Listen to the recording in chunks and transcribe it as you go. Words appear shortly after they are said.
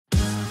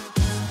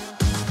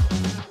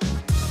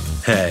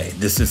Hey,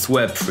 this is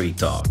Web3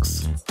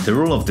 Talks. The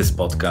rule of this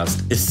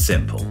podcast is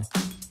simple.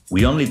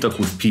 We only talk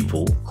with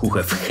people who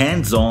have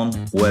hands-on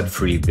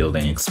Web3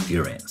 building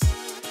experience.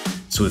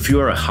 So if you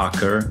are a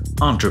hacker,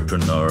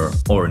 entrepreneur,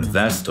 or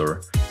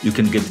investor, you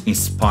can get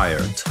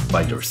inspired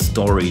by their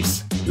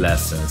stories,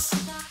 lessons,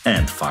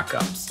 and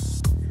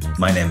fuck-ups.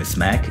 My name is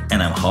Mac,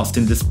 and I'm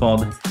hosting this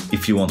pod.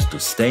 If you want to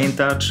stay in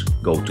touch,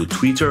 go to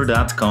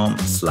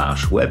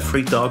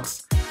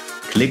twitter.com/web3talks,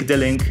 click the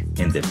link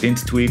in the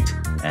pinned tweet,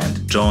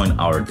 and join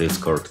our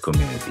Discord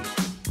community.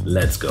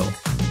 Let's go.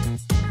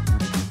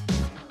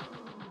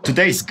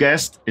 Today's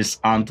guest is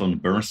Anton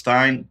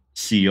Bernstein,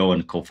 CEO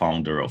and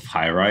co-founder of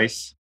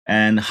HighRise.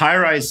 And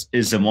HighRise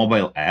is a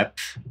mobile app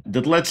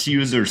that lets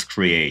users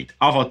create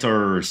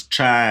avatars,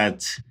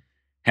 chat,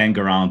 hang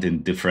around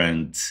in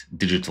different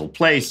digital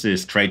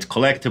places, trade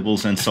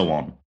collectibles, and so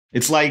on.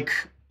 It's like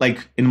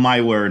in my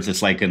words,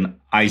 it's like an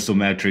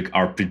isometric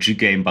RPG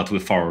game, but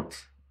without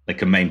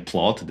like a main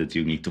plot that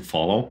you need to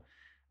follow.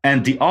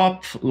 And the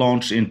app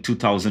launched in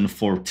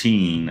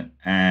 2014,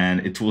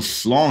 and it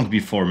was long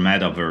before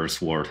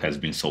Metaverse word has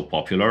been so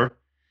popular.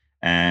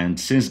 And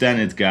since then,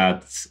 it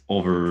got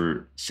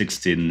over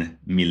 16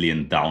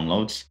 million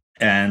downloads.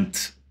 And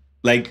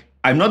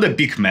I'm not a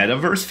big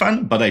Metaverse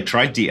fan, but I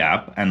tried the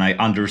app and I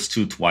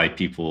understood why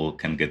people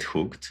can get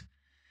hooked.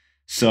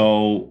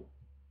 So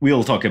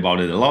we'll talk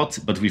about it a lot.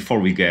 But before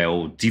we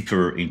go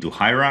deeper into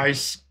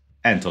HighRise,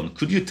 Anton,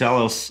 could you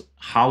tell us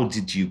how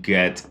did you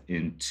get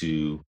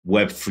into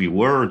Web3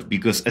 world?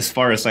 Because as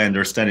far as I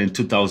understand, in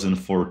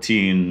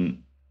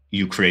 2014,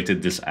 you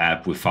created this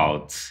app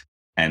without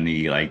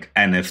any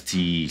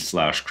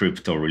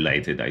NFT/crypto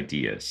related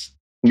ideas.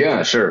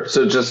 Yeah, sure.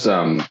 So just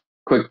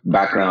quick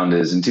background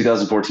is in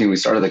 2014, we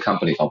started a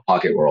company called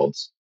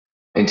PocketWorlds.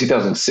 In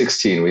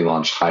 2016, we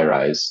launched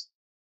HighRise.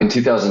 In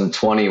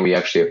 2020, we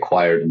actually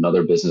acquired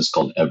another business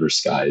called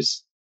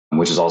Everskies,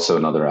 which is also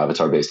another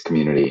avatar-based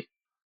community.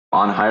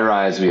 On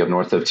HighRise, we have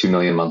north of 2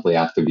 million monthly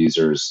active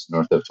users,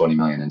 north of 20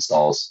 million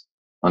installs.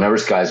 On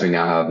Everskies, we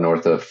now have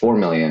north of 4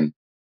 million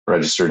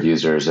registered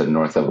users and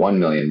north of 1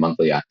 million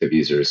monthly active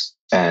users.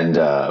 And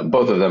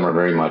both of them are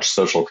very much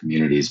social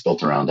communities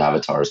built around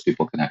avatars,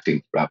 people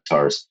connecting through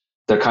avatars.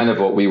 They're kind of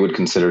what we would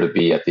consider to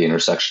be at the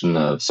intersection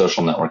of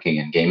social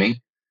networking and gaming.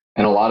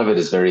 And a lot of it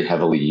is very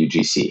heavily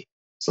UGC.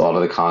 So a lot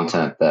of the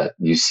content that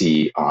you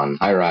see on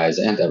HighRise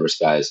and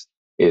Everskies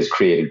is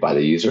created by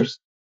the users.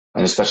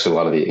 And especially a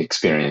lot of the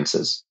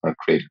experiences are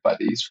created by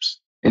the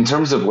users. In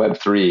terms of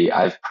Web3,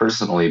 I've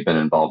personally been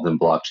involved in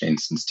blockchain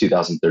since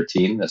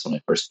 2013. That's when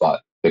I first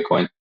bought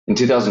Bitcoin. In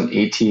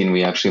 2018,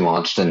 we actually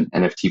launched an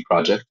NFT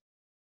project.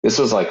 This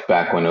was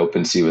back when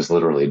OpenSea was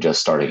literally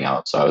just starting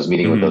out. So I was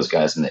meeting with those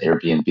guys in the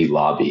Airbnb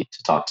lobby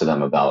to talk to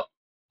them about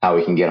how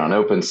we can get on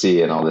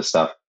OpenSea and all this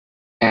stuff.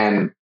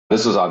 And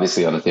this was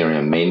obviously on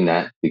Ethereum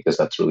mainnet because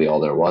that's really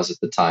all there was at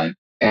the time.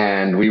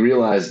 And we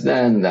realized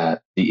then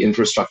that the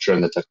infrastructure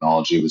and the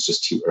technology was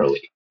just too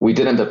early. We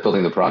did end up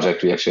building the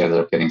project. We actually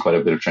ended up getting quite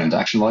a bit of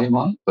transaction volume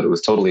on it, but it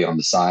was totally on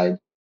the side.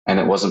 And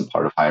it wasn't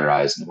part of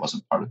HighRise and it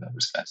wasn't part of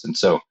Everskies. And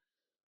so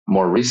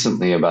more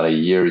recently, about a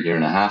year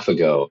and a half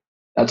ago,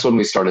 that's when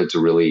we started to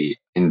really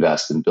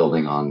invest in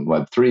building on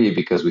Web3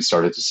 because we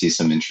started to see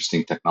some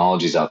interesting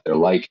technologies out there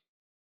like,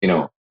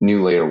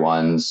 new layer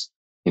ones,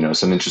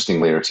 some interesting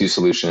layer 2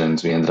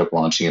 solutions. We ended up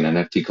launching an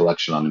NFT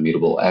collection on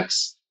Immutable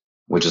X,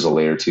 which is a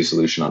layer 2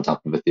 solution on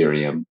top of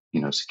Ethereum,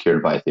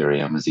 secured by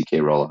Ethereum, a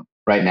ZK rollup.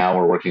 Right now,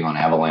 we're working on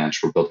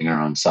Avalanche. We're building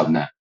our own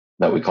subnet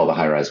that we call the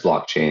HighRise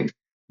blockchain.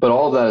 But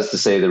all of that is to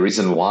say the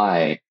reason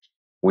why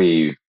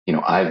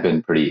I've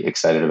been pretty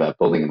excited about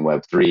building in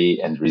Web3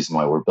 and the reason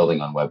why we're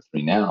building on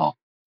Web3 now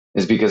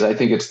is because I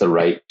think it's the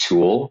right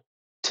tool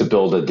to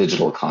build a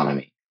digital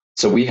economy.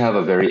 So we have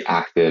a very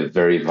active,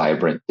 very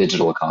vibrant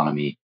digital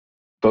economy,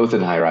 both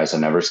in HighRise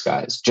and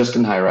Everskies. Just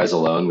in HighRise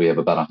alone, we have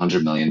about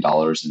 $100 million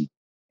in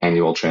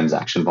annual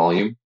transaction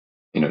volume,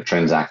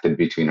 transacted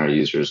between our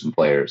users and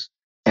players.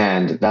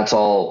 And that's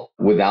all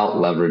without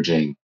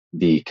leveraging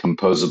the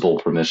composable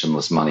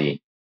permissionless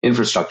money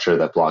infrastructure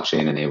that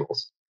blockchain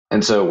enables.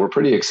 And so we're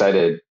pretty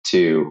excited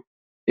to,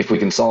 if we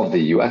can solve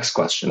the UX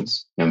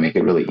questions, make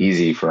it really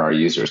easy for our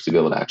users to be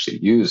able to actually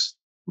use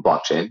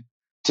blockchain,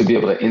 to be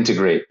able to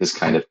integrate this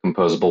kind of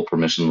composable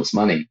permissionless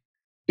money,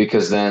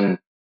 because then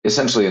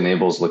essentially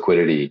enables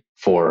liquidity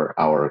for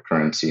our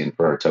currency and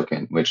for our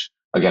token, which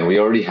again, we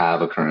already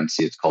have a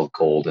currency. It's called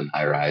gold in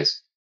HighRise.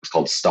 It's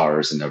called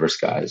stars in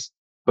Everskies.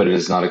 But it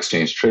is not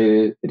exchange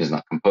traded. It is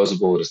not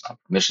composable. It is not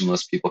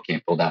permissionless. People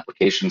can't build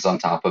applications on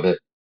top of it,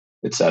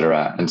 et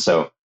cetera. And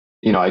so,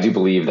 I do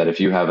believe that if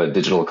you have a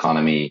digital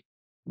economy,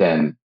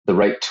 then the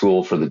right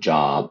tool for the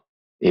job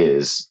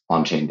is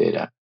on-chain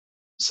data.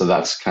 So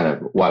that's kind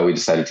of why we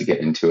decided to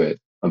get into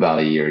it about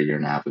a year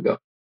and a half ago.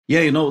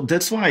 Yeah,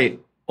 that's why,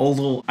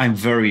 although I'm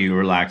very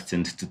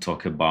reluctant to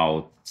talk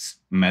about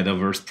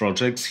Metaverse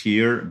projects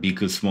here,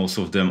 because most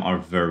of them are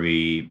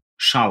very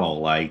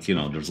shallow,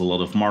 there's a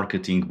lot of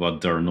marketing, but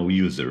there are no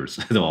users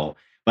at all.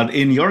 But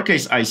in your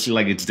case, I see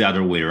like it's the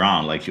other way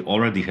around. Like you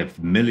already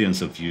have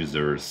millions of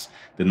users,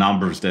 the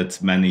numbers that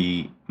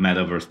many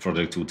metaverse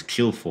projects would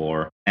kill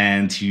for.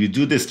 And you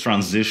do this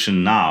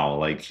transition now,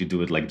 like you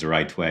do it like the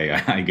right way,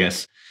 I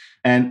guess.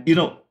 And,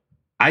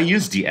 I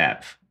use the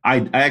app.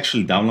 I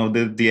actually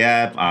downloaded the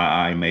app.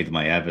 I made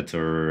my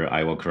avatar.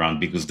 I walk around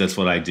because that's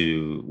what I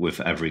do with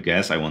every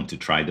guest. I want to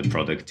try the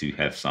product to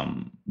have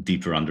some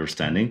deeper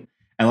understanding.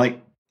 And like,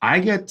 I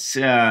get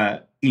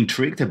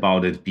intrigued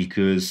about it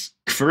because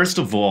first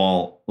of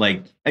all,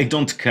 like I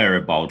don't care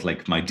about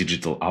like my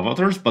digital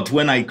avatars, but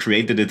when I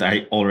created it,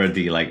 I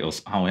already like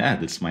was, oh yeah,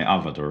 that's my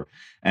avatar.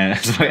 And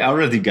so I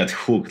already got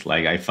hooked.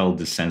 Like I felt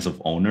this sense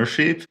of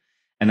ownership.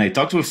 And I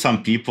talked with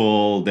some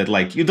people that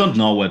like you don't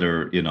know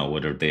whether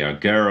they are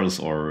girls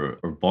or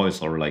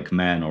boys or like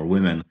men or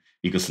women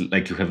because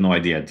like you have no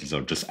idea these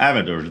are just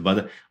avatars.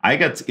 But I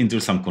got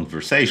into some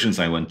conversations.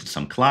 I went to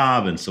some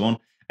club and so on.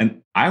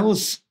 And I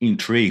was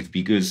intrigued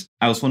because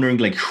I was wondering,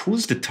 like,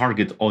 who's the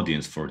target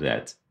audience for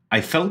that?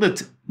 I felt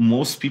that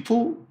most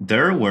people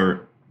there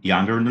were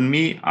younger than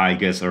me, I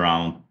guess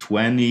around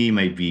 20,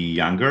 maybe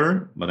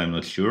younger, but I'm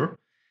not sure.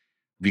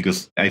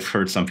 Because I've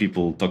heard some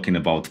people talking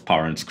about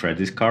parents'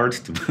 credit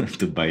cards to,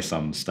 to buy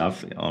some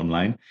stuff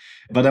online.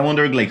 But I'm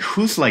wondering, like,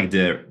 who's like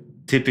the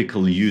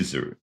typical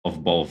user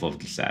of both of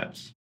these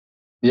apps?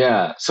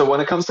 Yeah. So when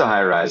it comes to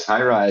high rise,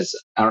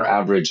 our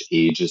average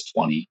age is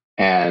 20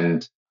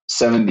 and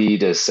 70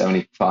 to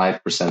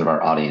 75% of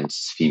our audience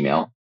is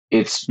female.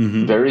 It's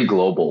Mm-hmm. very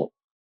global.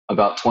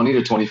 About 20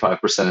 to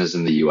 25% is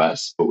in the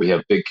US, but we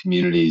have big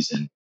communities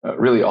in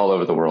really all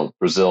over the world: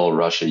 Brazil,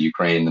 Russia,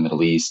 Ukraine, the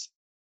Middle East.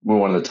 We're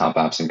one of the top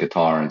apps in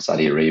Qatar and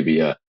Saudi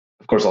Arabia.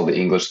 Of course, all the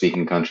English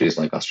speaking countries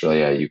like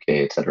Australia, UK,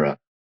 etc.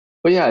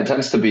 But yeah, it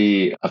tends to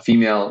be a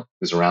female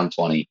who's around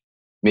 20.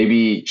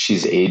 Maybe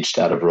she's aged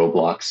out of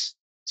Roblox.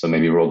 So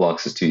maybe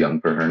Roblox is too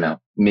young for her now.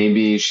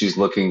 Maybe she's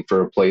looking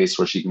for a place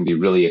where she can be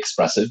really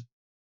expressive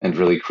and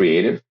really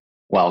creative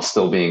while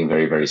still being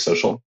very, very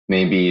social.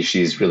 Maybe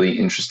she's really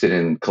interested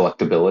in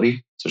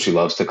collectability. So she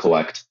loves to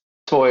collect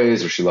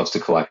toys or she loves to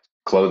collect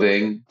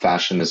clothing.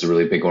 Fashion is a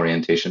really big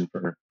orientation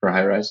for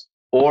high rise.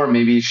 Or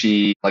maybe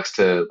she likes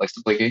to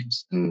play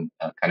games and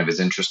kind of is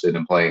interested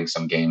in playing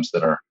some games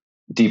that are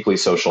deeply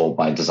social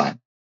by design.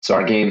 So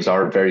our games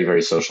are very,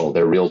 very social.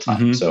 They're real time.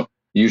 Mm-hmm. So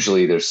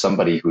usually there's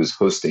somebody who's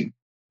hosting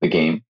the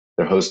game.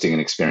 They're hosting an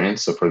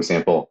experience. So for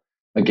example,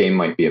 a game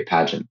might be a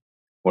pageant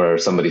where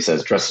somebody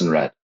says dress in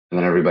red and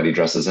then everybody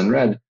dresses in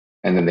red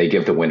and then they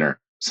give the winner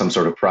some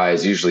sort of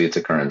prize. Usually it's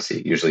a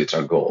currency. Usually it's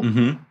our gold.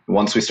 Mm-hmm.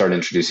 Once we start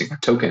introducing our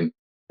token,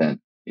 then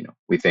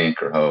we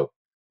think or hope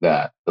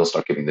that they'll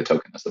start giving the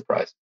token as the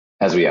prize.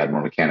 As we add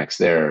more mechanics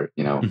there,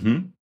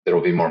 Mm-hmm. there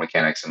will be more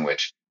mechanics in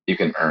which you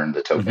can earn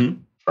the token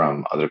Mm-hmm.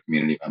 from other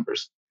community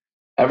members.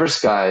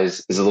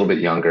 Everskies is a little bit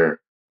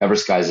younger.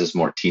 Everskies is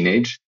more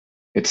teenage.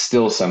 It's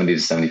still 70 to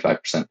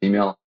 75%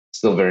 female,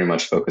 still very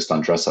much focused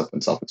on dress up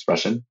and self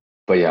expression.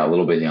 But yeah, a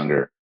little bit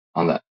younger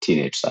on that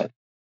teenage side.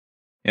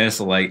 Yeah,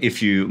 so like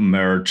if you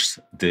merge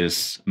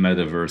this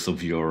metaverse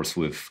of yours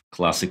with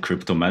classic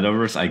crypto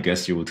metaverse, I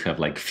guess you would have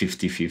like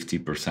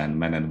 50-50%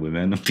 men and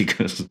women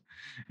because,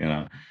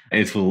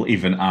 it will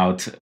even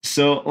out.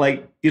 So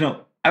like,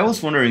 I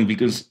was wondering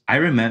because I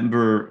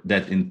remember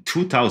that in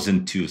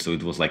 2002, so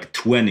it was like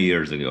 20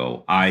 years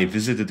ago, I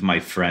visited my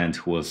friend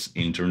who was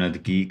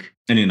internet geek.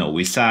 And,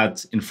 we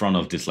sat in front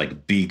of this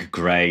like big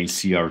gray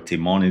CRT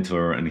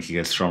monitor and he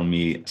has shown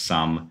me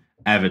some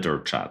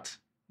avatar chat.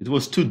 It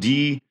was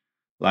 2D.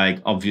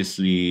 Like,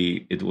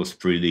 obviously, it was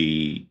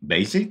pretty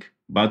basic,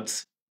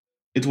 but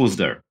it was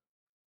there.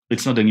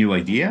 It's not a new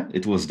idea.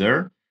 It was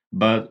there,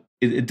 but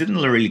it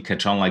didn't really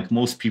catch on. Like,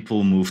 most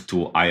people moved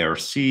to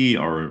IRC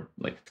or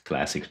like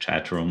classic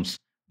chat rooms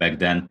back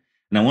then.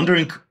 And I'm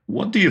wondering,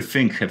 what do you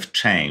think have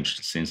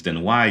changed since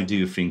then? Why do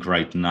you think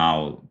right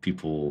now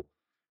people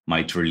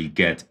might really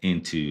get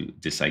into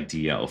this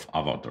idea of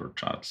avatar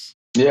chats?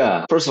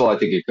 Yeah. First of all, I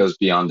think it goes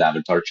beyond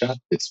avatar chat.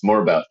 It's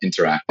more about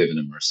interactive and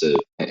immersive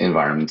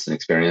environments and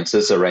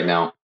experiences. So right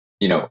now,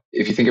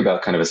 if you think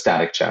about kind of a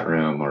static chat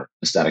room or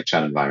a static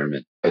chat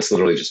environment, it's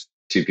literally just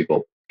two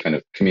people kind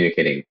of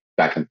communicating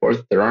back and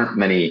forth. There aren't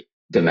many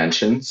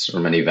dimensions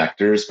or many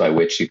vectors by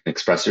which you can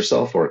express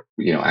yourself or,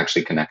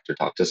 actually connect or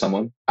talk to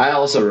someone. I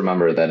also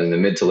remember that in the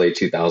mid to late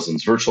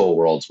 2000s, virtual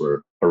worlds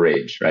were a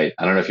rage, right?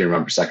 I don't know if you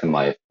remember Second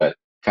Life, but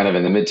kind of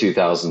in the mid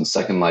 2000s,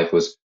 Second Life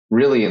was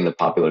really in the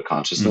popular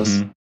consciousness.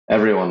 Mm-hmm.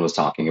 Everyone was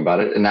talking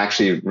about it and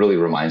actually really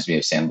reminds me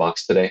of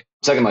Sandbox today.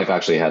 Second Life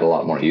actually had a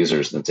lot more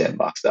users than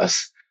Sandbox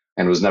does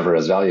and was never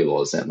as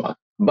valuable as Sandbox.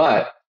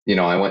 But,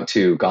 I went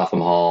to Gotham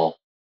Hall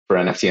for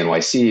NFT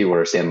NYC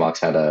where Sandbox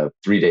had a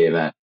 3-day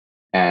event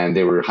and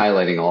they were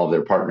highlighting all of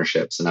their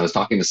partnerships. And I was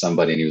talking to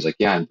somebody and he was like,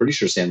 yeah, I'm pretty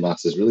sure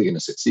Sandbox is really going to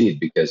succeed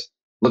because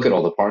look at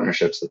all the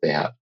partnerships that they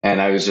have.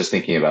 And I was just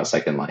thinking about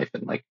Second Life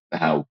and like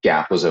how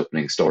Gap was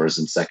opening stores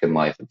in Second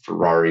Life and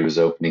Ferrari was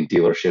opening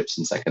dealerships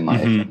in Second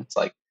Life. Mm-hmm. And it's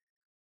like,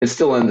 it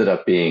still ended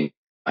up being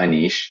a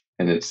niche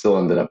and it still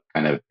ended up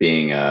kind of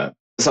being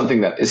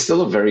something that is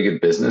still a very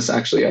good business.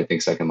 Actually, I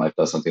think Second Life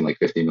does something like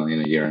 50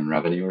 million a year in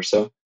revenue or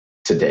so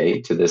to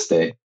this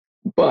day,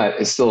 but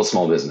it's still a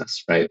small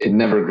business, right? It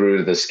never grew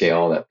to the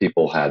scale that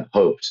people had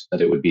hoped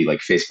that it would be, like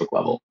Facebook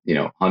level,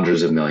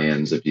 hundreds of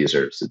millions of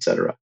users, et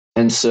cetera.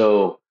 And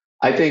so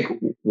I think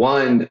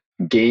one,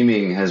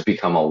 gaming has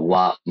become a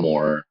lot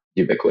more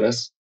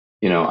ubiquitous.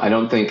 I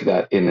don't think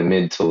that in the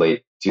mid to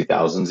late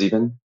 2000s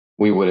even,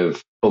 we would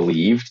have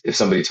believed if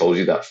somebody told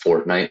you that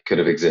Fortnite could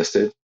have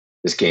existed,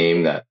 this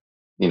game that,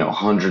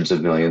 hundreds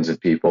of millions of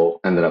people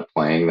ended up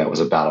playing, that was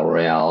a battle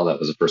royale, that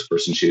was a first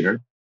person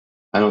shooter.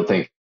 I don't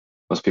think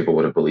most people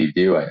would have believed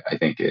you. I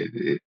think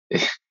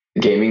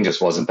gaming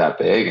just wasn't that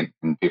big,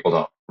 and people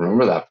don't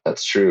remember that. But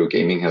that's true.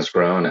 Gaming has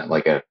grown at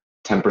like a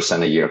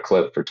 10% a year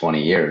clip for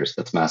 20 years.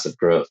 That's massive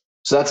growth.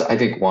 So that's, I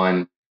think,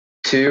 one.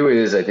 Two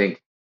is, I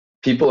think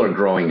people are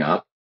growing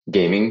up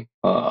gaming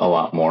a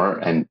lot more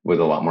and with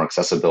a lot more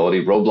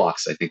accessibility.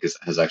 Roblox, I think,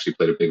 has actually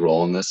played a big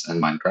role in this,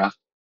 and Minecraft,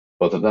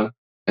 both of them.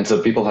 And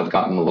so people have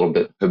gotten a little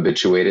bit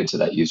habituated to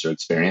that user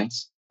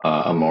experience,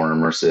 a more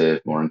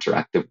immersive, more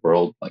interactive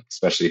world. Like,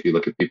 especially if you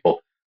look at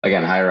people,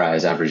 again,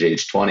 HighRise, average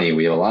age 20,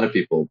 we have a lot of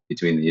people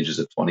between the ages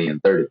of 20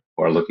 and 30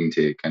 who are looking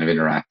to kind of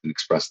interact and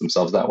express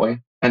themselves that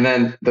way. And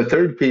then the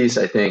third piece,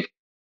 I think,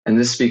 and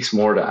this speaks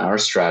more to our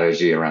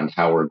strategy around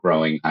how we're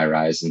growing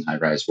HighRise and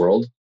HighRise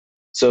World.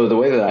 So the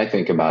way that I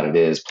think about it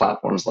is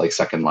platforms like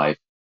Second Life,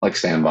 like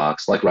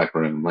Sandbox, like Rec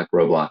Room, like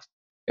Roblox,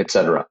 et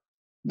cetera.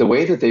 The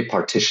way that they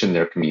partition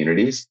their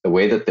communities, the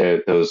way that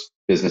those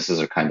businesses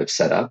are kind of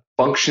set up,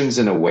 functions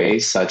in a way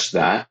such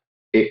that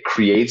it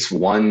creates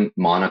one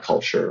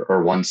monoculture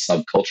or one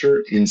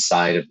subculture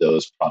inside of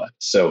those products.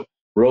 So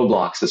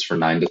Roblox is for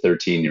 9 to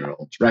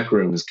 13-year-olds. Rec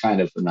Room is kind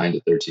of for 9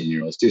 to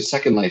 13-year-olds.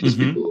 Second Life is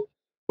people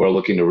who are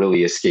looking to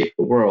really escape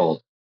the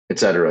world, et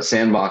cetera.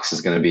 Sandbox is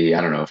going to be,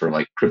 I don't know, for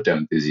like crypto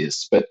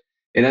enthusiasts, but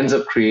it ends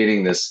up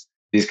creating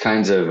these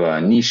kinds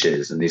of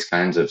niches and these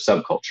kinds of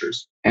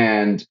subcultures.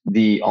 And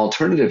the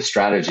alternative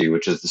strategy,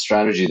 which is the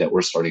strategy that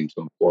we're starting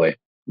to employ,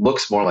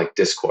 looks more like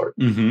Discord.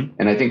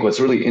 And I think what's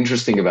really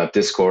interesting about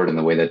Discord and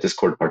the way that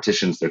Discord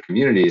partitions their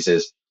communities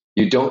is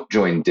you don't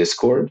join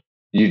Discord,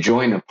 you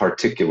join a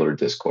particular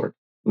Discord.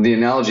 The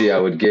analogy I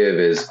would give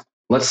is,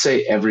 let's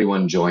say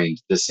everyone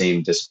joined the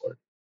same Discord.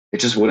 It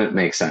just wouldn't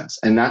make sense.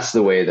 And that's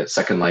the way that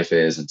Second Life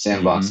is, and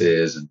Sandbox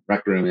is, and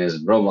Rec Room is,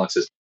 and Roblox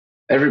is.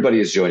 Everybody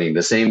is joining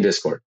the same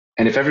Discord.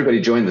 And if everybody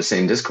joined the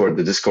same Discord,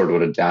 the Discord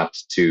would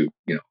adapt to,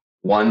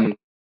 one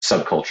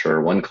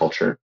subculture, one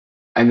culture.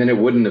 And then it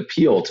wouldn't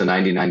appeal to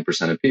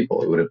 99% of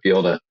people. It would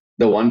appeal to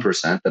the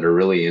 1% that are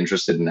really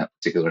interested in that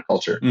particular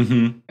culture.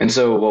 And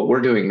so what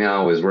we're doing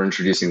now is we're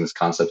introducing this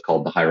concept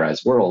called the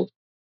HighRise world,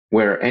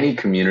 where any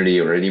community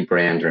or any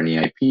brand or any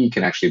IP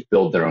can actually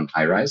build their own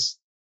HighRise.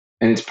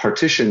 And it's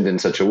partitioned in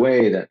such a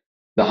way that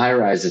the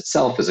HighRise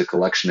itself is a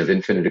collection of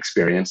infinite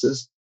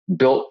experiences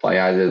built by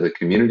either the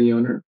community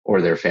owner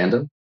or their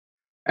fandom.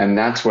 And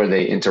that's where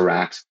they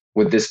interact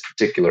with this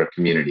particular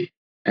community.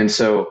 And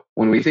so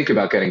when we think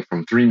about getting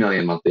from 3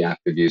 million monthly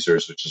active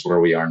users, which is where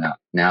we are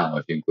now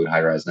if you include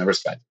HighRise and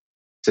Everskies,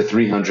 to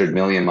 300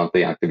 million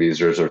monthly active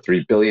users or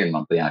 3 billion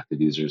monthly active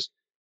users,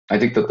 I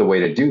think that the way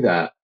to do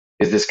that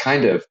is this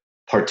kind of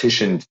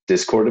partitioned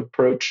Discord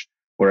approach,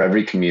 where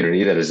every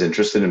community that is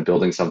interested in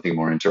building something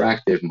more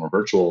interactive, more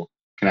virtual,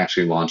 can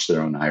actually launch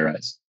their own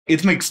HighRise.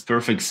 It makes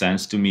perfect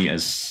sense to me,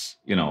 as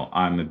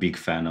I'm a big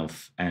fan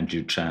of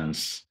Andrew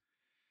Chan's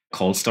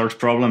cold start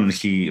problem.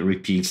 He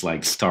repeats,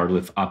 like, start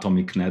with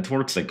atomic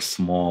networks, like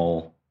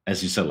small,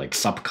 as you said, like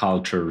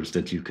subcultures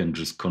that you can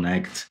just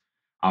connect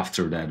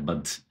after that.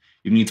 But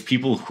you need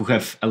people who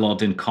have a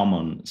lot in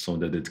common so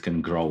that it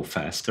can grow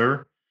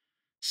faster.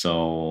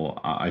 So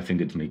I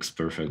think it makes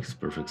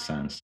perfect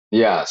sense.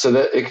 Yeah, so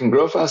that it can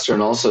grow faster,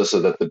 and also so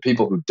that the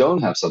people who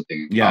don't have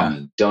something in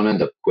common don't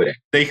end up quitting.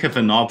 They have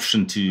an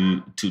option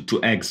to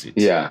exit.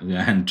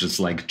 And just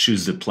like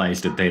choose the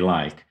place that they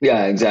like.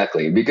 Yeah,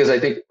 exactly. Because I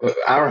think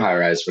our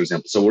HighRise, for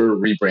example, so we're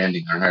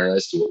rebranding our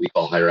HighRise to what we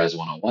call HighRise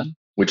 101,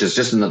 which is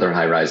just another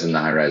HighRise in the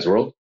HighRise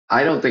world.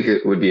 I don't think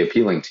it would be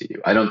appealing to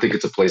you. I don't think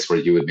it's a place where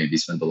you would maybe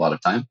spend a lot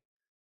of time.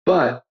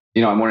 But,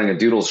 I'm wearing a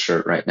Doodles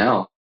shirt right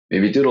now.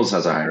 Maybe Doodles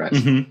has a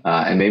HighRise,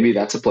 and maybe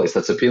that's a place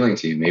that's appealing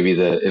to you. Maybe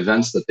the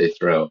events that they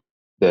throw,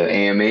 the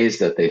AMAs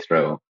that they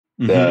throw,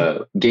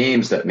 the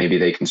games that maybe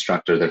they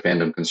construct or their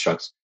fandom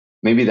constructs,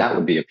 maybe that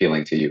would be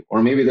appealing to you.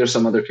 Or maybe there's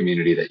some other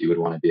community that you would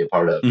want to be a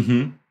part of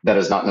that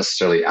is not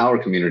necessarily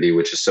our community,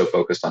 which is so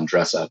focused on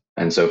dress up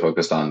and so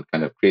focused on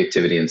kind of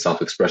creativity and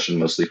self-expression,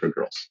 mostly for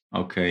girls.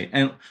 Okay.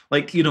 And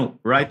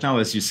right now,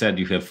 as you said,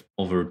 you have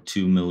over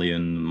 2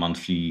 million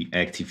monthly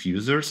active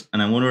users.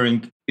 And I'm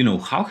wondering,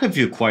 how have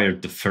you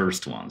acquired the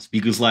first ones?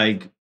 Because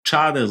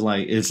chat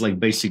is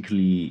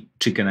basically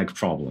chicken egg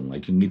problem.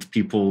 Like, you need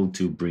people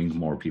to bring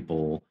more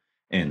people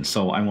in.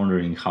 So I'm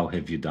wondering, how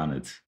have you done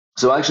it?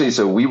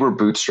 So we were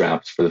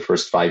bootstrapped for the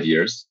first 5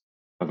 years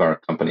of our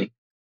company.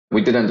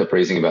 We did end up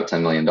raising about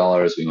 $10 million.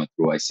 We went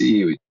through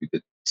YC. We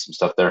did some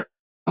stuff there.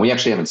 And we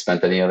actually haven't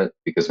spent any of it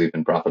because we've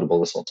been profitable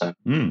this whole time.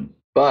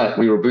 But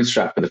we were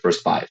bootstrapped for the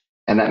first 5.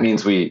 And that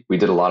means we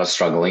did a lot of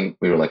struggling.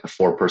 We were like a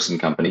 4-person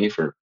company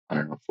for, I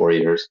don't know, 4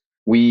 years.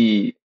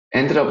 We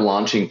ended up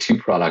launching 2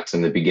 products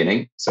in the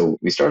beginning. So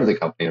we started the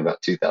company in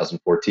about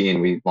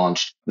 2014. We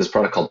launched this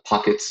product called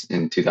Pockets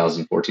in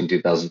 2014,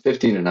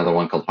 2015, another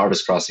one called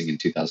Harvest Crossing in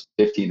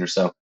 2015 or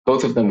so.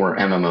 Both of them were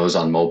MMOs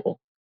on mobile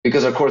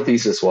because our core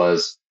thesis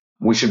was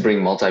we should bring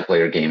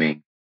multiplayer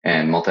gaming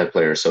and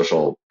multiplayer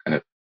social kind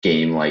of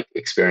game-like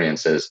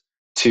experiences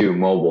to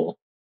mobile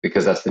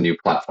because that's the new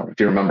platform. If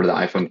you remember, the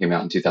iPhone came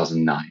out in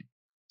 2009.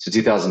 So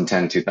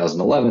 2010,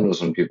 2011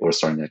 was when people were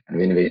starting to kind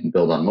of innovate and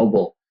build on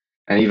mobile.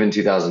 And even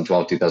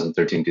 2012,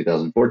 2013,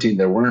 2014,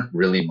 there weren't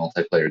really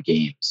multiplayer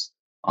games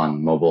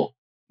on mobile.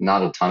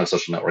 Not a ton of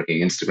social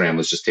networking. Instagram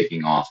was just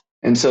taking off.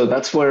 And so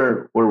that's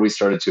where we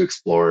started to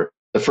explore.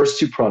 The first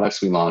 2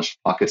 products we launched,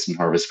 Pockets and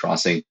Harvest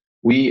Crossing,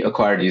 we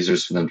acquired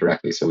users for them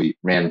directly. So we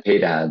ran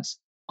paid ads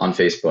on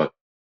Facebook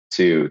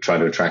to try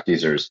to attract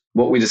users.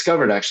 What we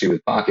discovered actually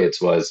with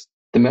Pockets was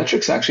the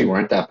metrics actually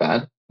weren't that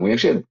bad. We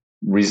actually had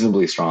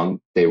reasonably strong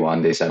day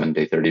 1, day 7,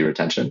 day 30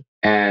 retention.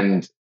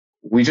 And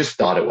we just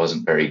thought it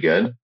wasn't very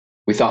good.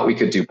 We thought we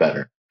could do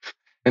better.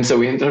 And so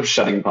we ended up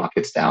shutting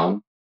Pockets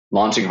down,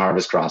 launching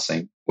Harvest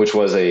Crossing, which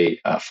was a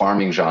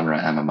farming genre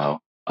MMO.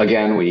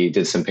 Again, we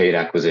did some paid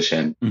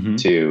acquisition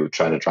to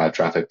try to drive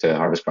traffic to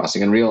Harvest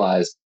Crossing and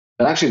realized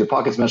that actually the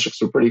Pockets metrics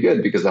were pretty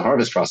good because the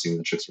Harvest Crossing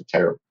metrics were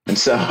terrible. And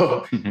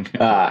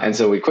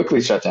so we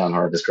quickly shut down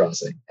Harvest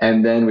Crossing.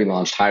 And then we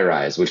launched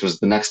HighRise, which was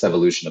the next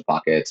evolution of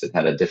Pockets. It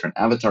had a different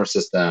avatar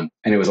system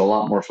and it was a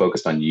lot more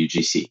focused on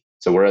UGC.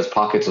 So whereas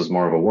Pockets was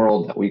more of a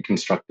world that we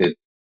constructed,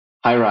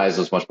 HighRise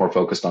was much more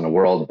focused on a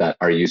world that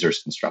our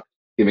users construct,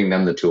 giving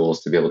them the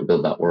tools to be able to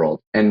build that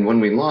world. And when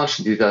we launched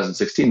in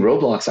 2016,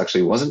 Roblox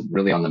actually wasn't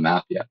really on the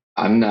map yet.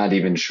 I'm not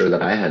even sure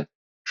that I had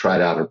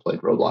tried out or played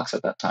Roblox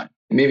at that time.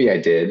 Maybe I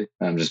did,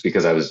 just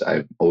because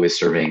I'm always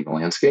surveying the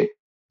landscape.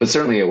 But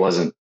certainly it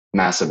wasn't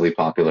massively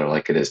popular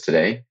like it is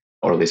today,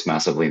 or at least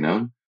massively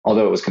known,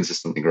 although it was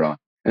consistently growing.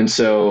 And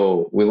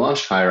so we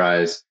launched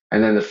HighRise,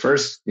 and then the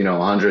first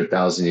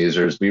 100,000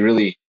 users, we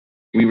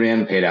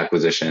ran paid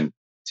acquisition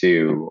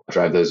to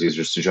drive those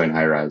users to join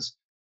HighRise.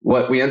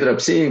 What we ended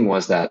up seeing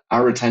was that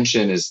our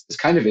retention is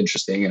kind of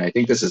interesting, and I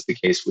think this is the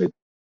case with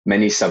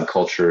many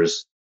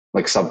subcultures,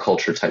 like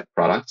subculture type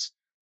products,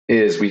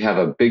 is we have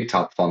a big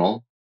top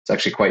funnel. It's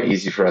actually quite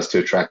easy for us to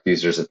attract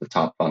users at the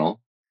top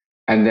funnel.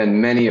 And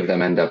then many of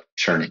them end up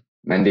churning.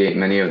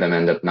 Many of them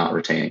end up not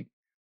retaining.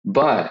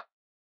 But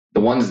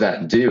the ones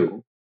that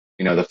do,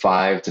 the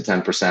 5 to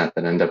 10%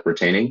 that end up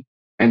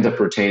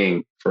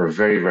retaining for a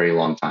very, very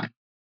long time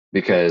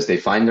because they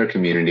find their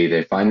community,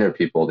 they find their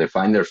people, they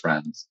find their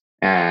friends,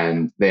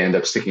 and they end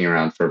up sticking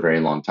around for a very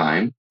long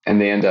time. And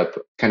they end up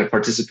kind of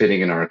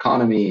participating in our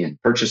economy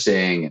and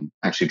purchasing and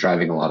actually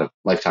driving a lot of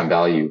lifetime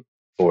value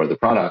for the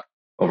product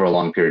over a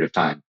long period of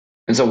time.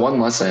 And so one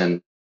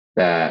lesson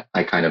that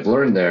I kind of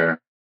learned there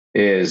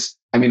is,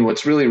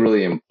 what's really,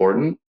 really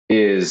important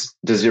is,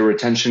 does your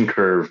retention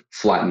curve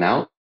flatten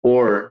out,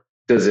 or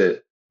does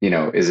it,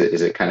 is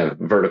it kind of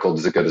vertical?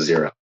 Does it go to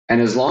 0?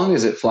 And as long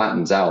as it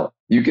flattens out,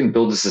 you can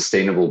build a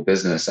sustainable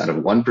business out of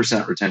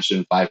 1%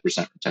 retention,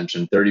 5%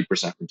 retention,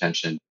 30%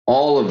 retention.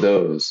 All of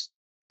those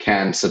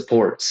can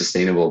support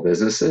sustainable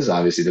businesses,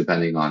 obviously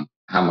depending on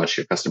how much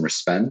your customers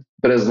spend.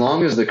 But as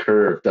long as the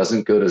curve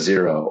doesn't go to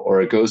 0,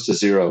 or it goes to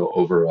 0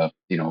 over a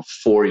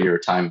 4-year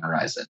time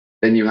horizon,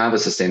 then you have a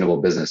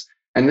sustainable business.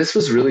 And this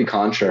was really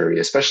contrary,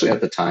 especially at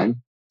the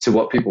time, to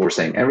what people were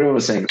saying. Everyone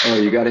was saying, oh,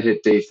 you got to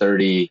hit day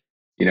 30,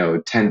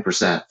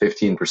 10%,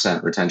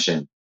 15%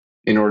 retention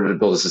in order to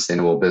build a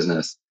sustainable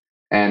business.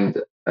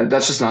 And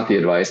that's just not the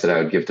advice that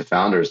I would give to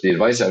founders. The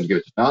advice I would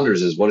give to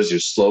founders is, what does your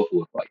slope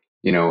look like?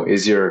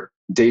 Is your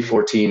day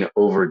 14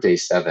 over day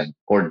 7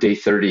 or day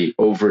 30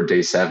 over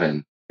day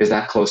 7? Is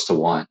that close to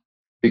 1?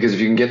 Because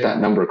if you can get that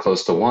number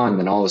close to 1,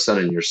 then all of a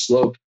sudden your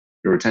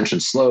retention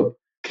slope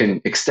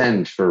can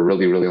extend for a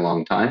really, really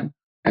long time.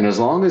 And as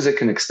long as it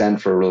can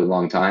extend for a really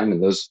long time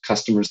and those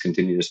customers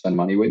continue to spend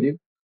money with you,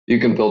 you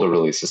can build a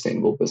really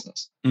sustainable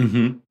business.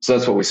 Mm-hmm. So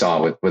that's what we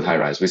saw with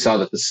HighRise. We saw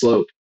that the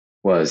slope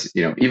was,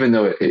 even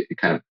though it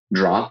kind of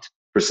dropped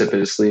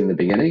precipitously in the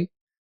beginning,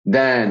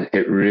 then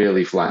it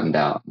really flattened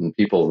out and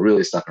people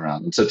really stuck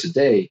around. And so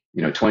today,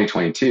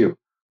 2022,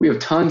 we have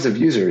tons of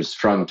users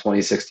from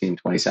 2016,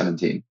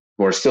 2017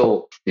 who are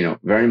still,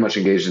 very much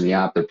engaged in the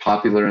app. They're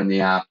popular in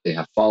the app. They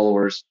have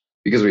followers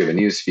because we have a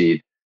news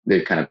feed.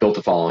 They've kind of built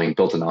a following,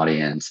 built an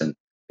audience, and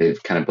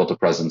they've kind of built a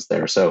presence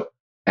there. So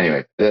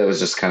anyway, that was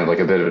just kind of like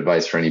a bit of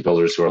advice for any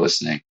builders who are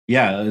listening.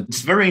 Yeah,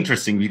 it's very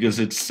interesting because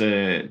it's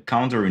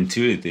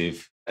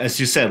counterintuitive. As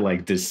you said,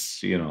 like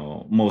this,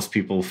 most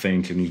people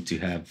think you need to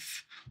have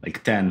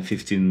like 10,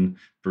 15%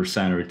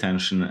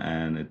 retention,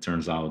 and it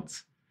turns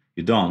out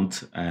you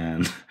don't.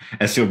 And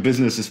as your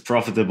business is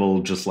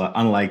profitable, just like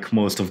unlike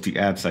most of the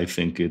apps, I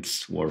think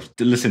it's worth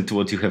to listen to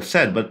what you have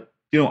said. But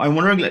I'm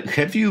wondering,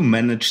 have you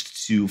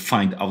managed to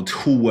find out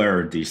who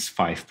were these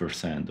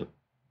 5%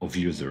 of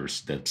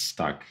users that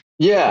stuck?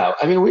 Yeah,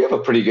 we have a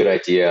pretty good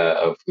idea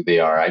of who they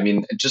are.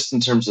 Just in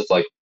terms of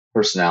like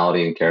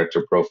personality and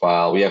character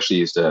profile. We actually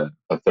used a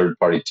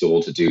third-party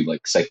tool to do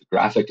like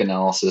psychographic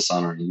analysis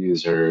on our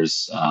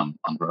users, on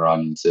our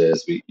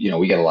audiences. We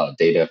get a lot of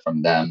data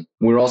from them.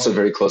 We're also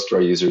very close to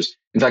our users.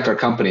 In fact, our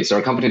company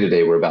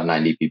today, we're about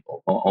 90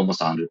 people,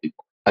 almost 100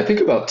 people. I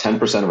think about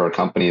 10% of our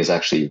company is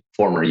actually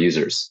former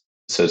users.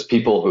 So it's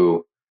people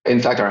who, in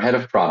fact, our head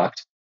of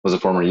product was a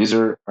former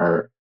user.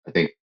 I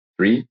think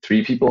three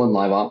people in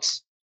live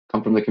ops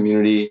come from the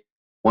community,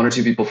 one or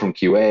two people from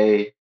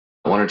QA,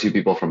 one or two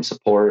people from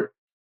support.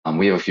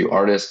 We have a few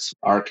artists.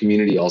 Our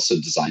community also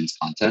designs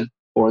content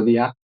for the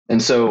app.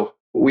 And so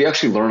we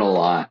actually learn a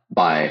lot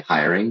by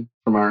hiring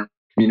from our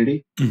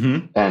community.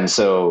 Mm-hmm. And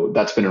so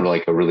that's been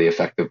like a really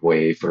effective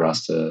way for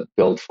us to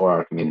build for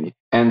our community.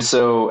 And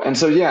so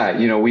yeah,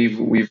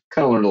 we've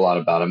kind of learned a lot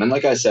about them. And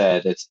like I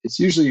said, it's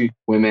usually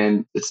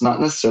women. It's not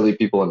necessarily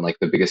people in like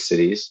the biggest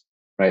cities,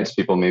 right? It's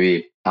people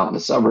maybe out in the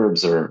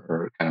suburbs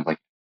or kind of like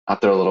out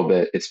there a little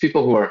bit. It's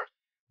people who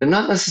they're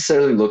not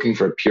necessarily looking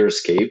for a pure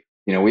escape.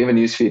 We have a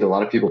newsfeed. A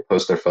lot of people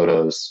post their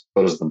photos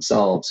of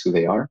themselves, who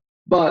they are,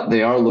 but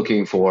they are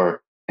looking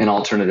for an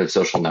alternative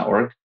social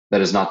network that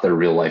is not their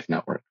real life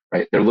network,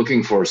 right? They're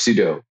looking for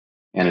pseudo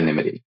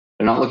anonymity.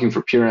 They're not looking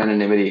for pure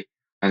anonymity,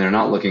 and they're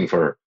not looking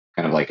for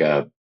kind of like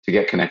to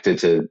get connected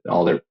to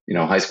all their,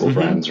 high school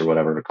friends or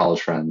whatever, or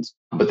college friends.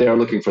 But they are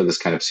looking for this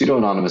kind of pseudo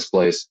anonymous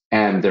place,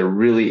 and they're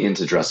really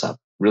into dress up,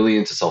 really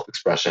into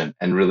self-expression,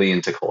 and really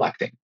into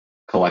collecting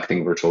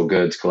virtual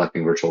goods,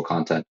 collecting virtual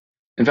content.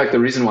 In fact, the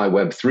reason why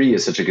Web3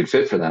 is such a good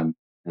fit for them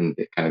and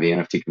kind of the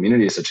NFT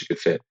community is such a good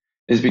fit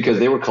is because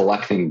they were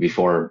collecting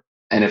before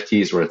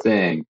NFTs were a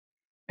thing.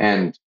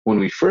 And when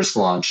we first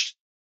launched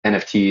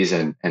NFTs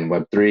and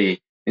Web3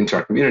 into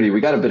our community,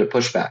 we got a bit of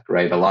pushback,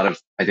 right? A lot of,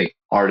 I think,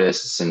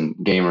 artists and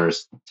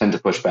gamers tend to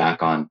push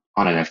back on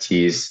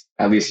NFTs,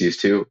 at least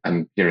used to.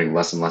 I'm hearing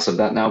less and less of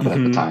that now, but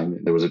at the time,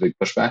 there was a big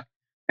pushback.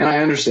 And I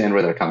understand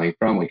where they're coming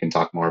from. We can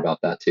talk more about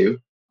that too.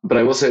 But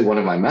I will say one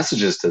of my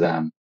messages to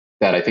them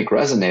that I think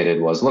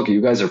resonated was, look,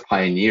 you guys are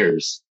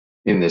pioneers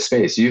in this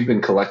space. You've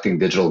been collecting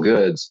digital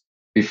goods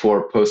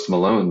before Post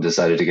Malone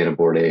decided to get a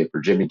Bored Ape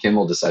or Jimmy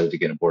Kimmel decided to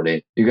get a Bored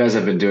Ape. You guys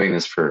have been doing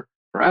this for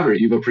forever.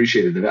 You've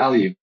appreciated the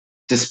value,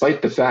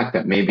 despite the fact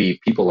that maybe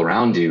people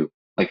around you,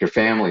 like your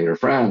family or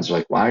friends, are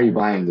like, why are you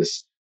buying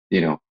this,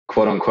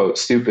 quote unquote,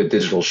 stupid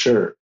digital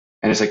shirt?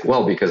 And it's like,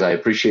 well, because I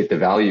appreciate the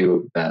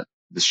value that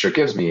this shirt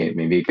gives me.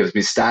 Maybe it gives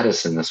me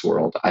status in this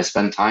world. I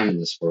spend time in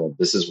this world.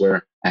 This is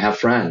where I have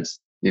friends.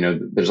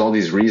 There's all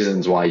these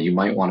reasons why you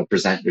might want to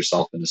present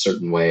yourself in a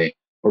certain way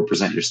or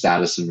present your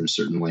status in a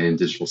certain way in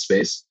digital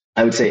space.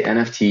 I would say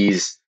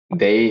NFTs,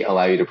 they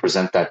allow you to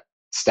present that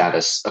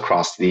status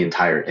across the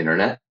entire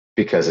internet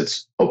because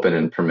it's open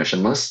and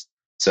permissionless.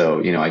 So,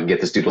 I can get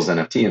this Doodles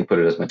NFT and put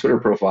it as my Twitter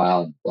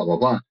profile, blah, blah,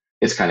 blah.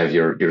 It's kind of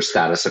your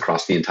status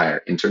across the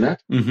entire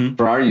internet. Mm-hmm.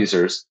 For our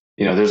users,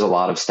 there's a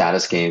lot of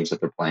status games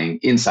that they're playing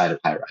inside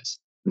of HighRise.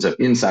 And so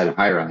inside of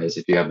HighRise,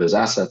 if you have those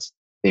assets,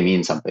 they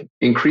mean something.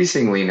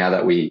 Increasingly, now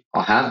that we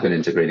have been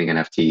integrating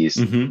NFTs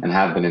and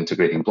have been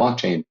integrating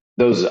blockchain,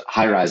 those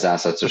HighRise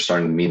assets are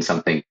starting to mean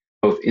something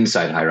both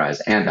inside HighRise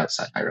and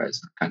outside HighRise,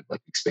 kind of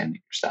like expanding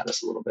your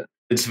status a little bit.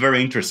 It's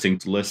very interesting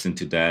to listen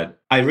to that.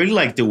 I really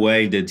like the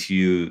way that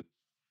you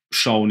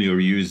shown your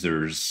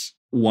users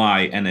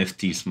why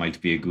NFTs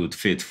might be a good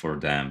fit for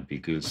them,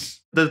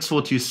 because that's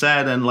what you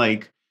said. And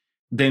like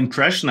the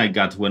impression I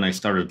got when I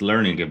started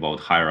learning about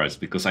HighRise,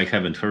 because I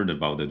haven't heard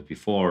about it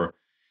before,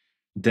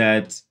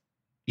 that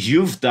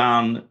you've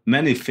done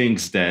many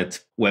things that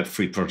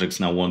Web3 projects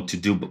now want to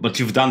do, but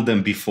you've done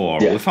them before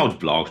without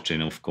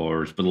blockchain, of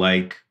course. But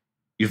like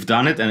you've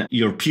done it and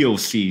your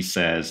POC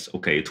says,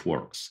 okay, it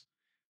works.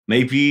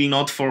 Maybe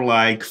not for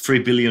like 3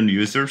 billion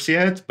users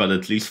yet, but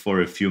at least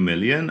for a few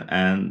million.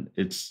 And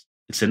it's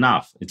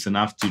enough. It's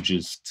enough to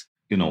just,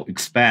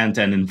 expand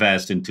and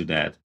invest into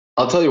that.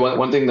 I'll tell you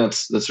one thing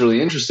that's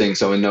really interesting.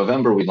 So in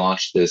November, we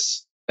launched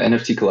this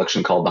NFT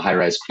collection called the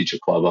HighRise Creature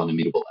Club on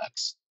Immutable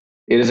X.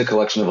 It is a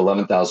collection of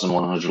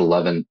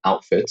 11,111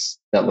 outfits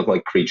that look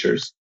like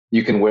creatures.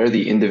 You can wear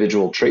the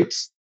individual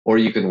traits, or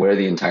you can wear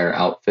the entire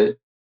outfit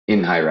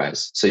in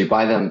HighRise. So you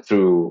buy them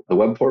through the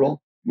web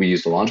portal. We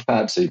use the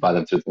Launchpad, so you buy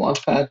them through the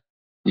Launchpad.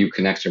 You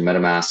connect your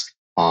MetaMask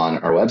on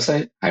our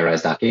website,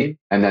 highrise.game,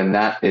 and then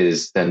that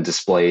is then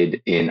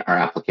displayed in our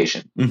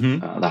application, the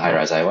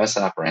HighRise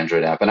iOS app or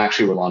Android app. And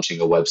actually, we're launching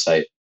a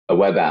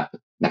web app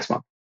next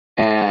month.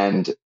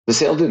 And the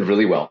sale did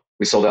really well.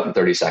 We sold out in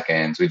 30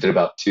 seconds. We did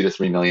about 2 to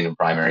 3 million in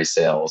primary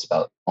sales,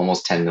 about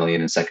almost 10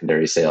 million in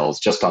secondary sales,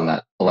 just on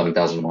that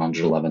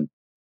 11,111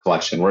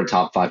 collection. We're a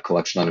top 5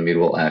 collection on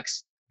Immutable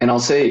X. And I'll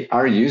say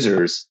our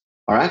users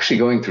are actually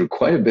going through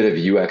quite a bit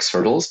of UX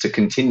hurdles to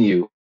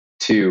continue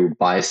to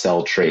buy,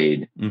 sell,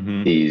 trade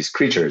these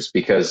creatures,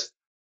 because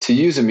to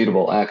use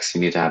Immutable X, you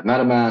need to have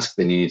MetaMask,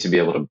 then you need to be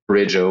able to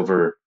bridge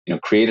over,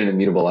 create an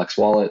Immutable X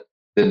wallet,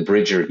 then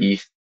bridge your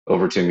ETH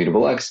over to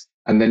Immutable X,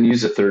 and then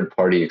use a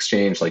third-party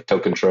exchange like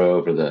Token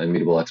Trove or the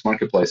Immutable X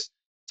marketplace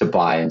to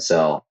buy and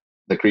sell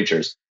the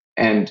creatures.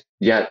 And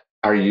yet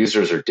our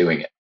users are doing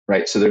it,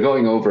 right? So they're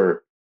going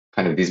over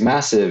kind of these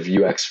massive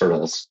UX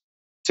hurdles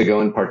to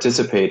go and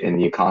participate in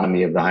the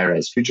economy of the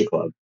High-Rise Future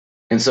Club.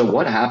 And so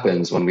what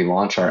happens when we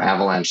launch our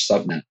Avalanche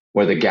subnet,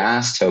 where the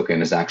gas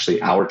token is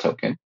actually our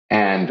token,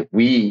 and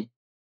we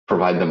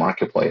provide the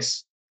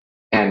marketplace,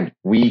 and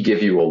we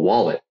give you a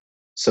wallet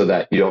so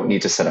that you don't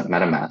need to set up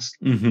MetaMask.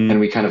 And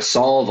we kind of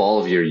solve all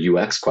of your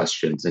UX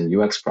questions and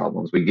UX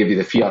problems. We give you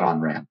the fiat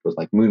on ramp with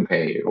like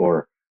MoonPay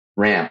or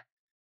Ramp.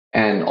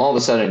 And all of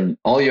a sudden,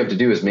 all you have to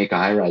do is make a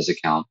Highrise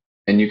account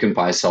and you can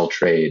buy, sell,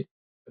 trade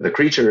the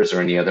creatures or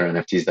any other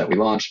NFTs that we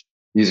launch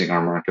using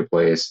our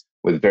marketplace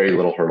with very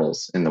little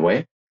hurdles in the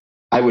way.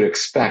 I would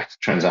expect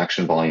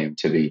transaction volume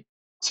to be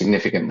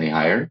significantly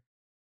higher.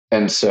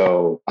 And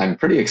so I'm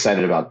pretty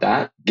excited about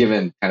that,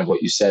 given kind of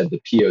what you said,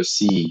 the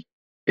POC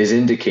is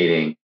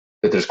indicating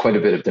that there's quite a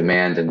bit of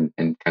demand and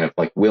kind of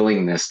like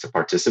willingness to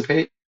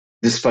participate,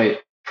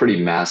 despite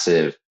pretty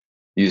massive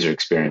user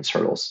experience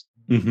hurdles.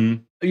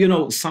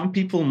 Some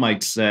people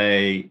might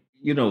say,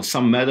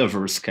 some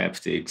metaverse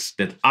skeptics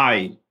that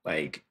I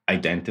like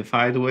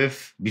identified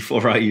with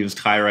before I used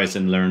HighRise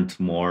and learned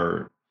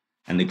more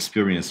and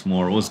experienced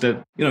more was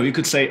that, you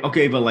could say,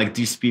 okay, but like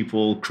these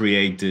people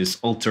create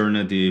this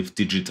alternative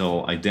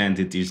digital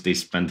identities. They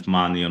spend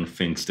money on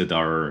things that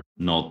are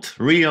not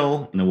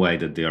real in a way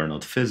that they are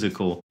not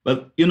physical.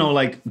 But,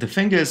 like the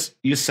thing is,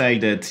 you say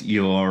that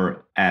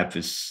your app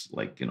is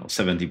like,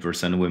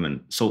 70%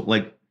 women. So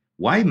like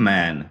why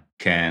men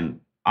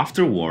can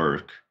after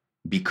work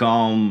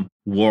become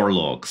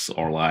warlocks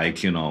or like,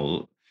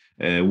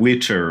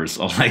 witchers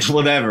or like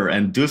whatever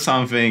and do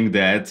something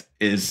that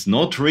is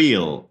not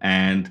real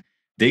and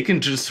they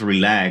can just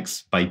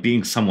relax by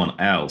being someone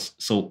else.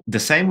 So the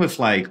same with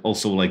like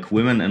also like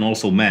women and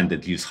also men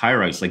that use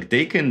HighRise, like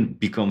they can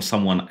become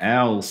someone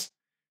else,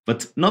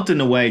 but not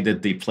in a way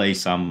that they play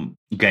some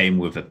game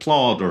with a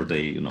plot or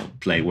they,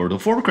 play World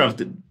of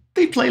Warcraft.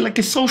 They play like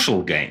a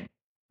social game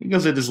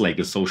because it is like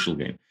a social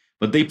game,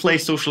 but they play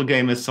social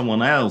game as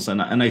someone else.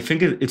 And I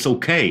think it's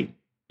okay.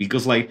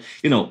 Because like,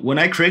 when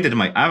I created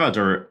my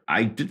avatar,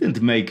 I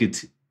didn't make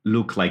it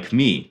look like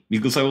me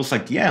because I was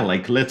like, yeah,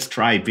 like let's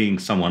try being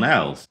someone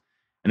else.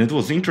 And it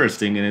was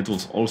interesting. And it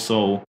was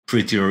also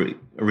pretty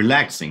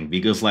relaxing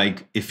because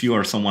like if you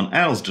are someone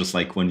else, just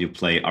like when you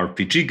play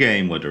RPG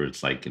game, whether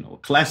it's like, a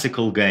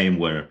classical game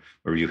where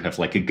you have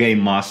like a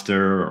game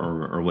master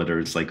or whether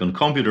it's like on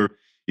computer,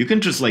 you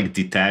can just like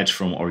detach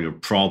from all your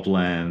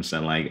problems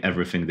and like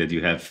everything that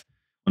you have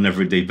on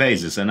everyday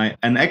basis. And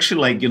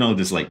actually like,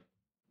 this like,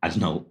 I don't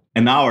know,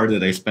 an hour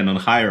that I spent on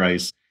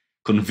HighRise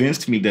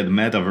convinced me that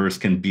Metaverse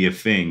can be a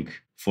thing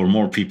for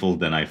more people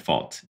than I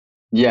thought.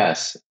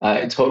 Yes,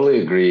 I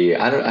totally agree.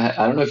 I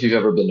don't know if you've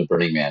ever been to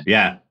Burning Man.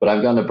 Yeah. But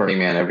I've gone to Burning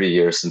Man every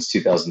year since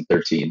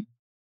 2013.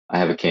 I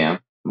have a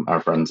camp, our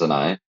friends and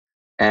I.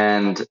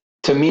 And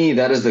to me,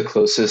 that is the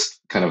closest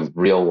kind of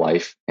real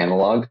life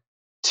analog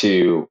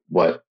to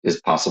what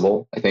is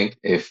possible, I think,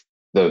 if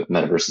the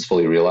metaverse is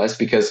fully realized,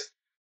 because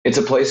it's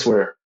a place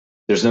where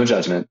there's no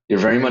judgment. You're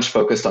very much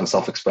focused on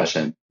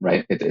self-expression,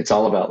 right? It's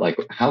all about like,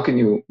 how can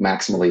you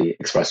maximally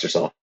express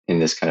yourself in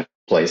this kind of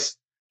place?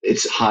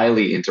 It's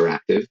highly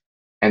interactive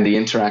and the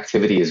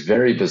interactivity is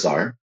very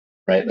bizarre,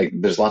 right? Like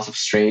there's lots of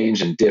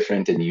strange and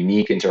different and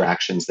unique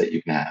interactions that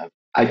you can have.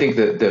 I think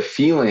that the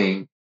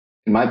feeling,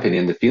 in my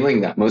opinion, the feeling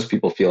that most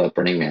people feel at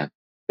Burning Man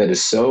that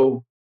is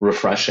so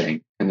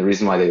refreshing and the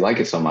reason why they like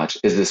it so much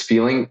is this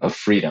feeling of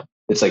freedom.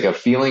 It's like a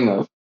feeling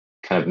of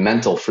kind of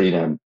mental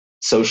freedom,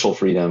 social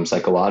freedom,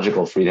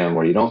 psychological freedom,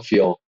 where you don't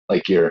feel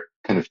like you're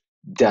kind of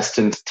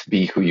destined to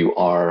be who you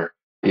are.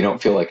 You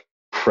don't feel like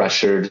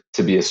pressured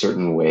to be a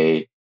certain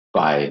way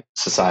by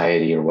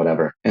society or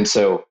whatever. And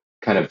so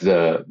kind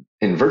of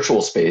in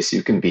virtual space,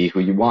 you can be who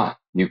you want.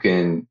 You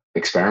can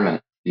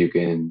experiment. You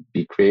can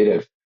be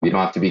creative. You don't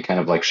have to be kind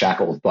of like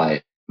shackled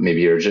by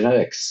maybe your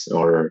genetics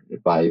or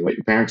by what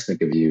your parents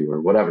think of you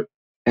or whatever.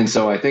 And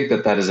so I think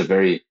that is a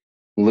very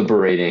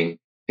liberating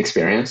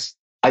experience.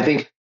 I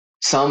think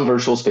some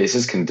virtual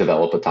spaces can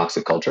develop a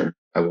toxic culture.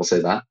 I will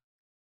say that.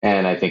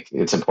 And I think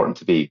it's important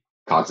to be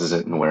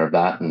cognizant and aware of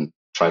that and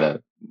try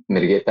to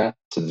mitigate that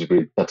to the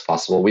degree that's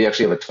possible. We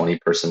actually have a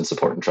 20-person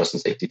support and trust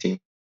and safety team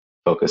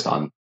focused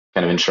on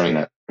kind of ensuring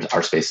that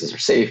our spaces are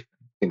safe,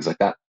 things like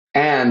that.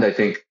 And I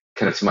think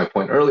kind of to my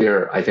point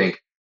earlier, I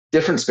think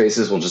different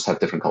spaces will just have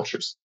different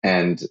cultures.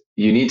 And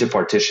you need to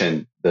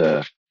partition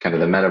the kind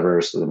of the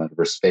metaverse or the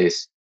metaverse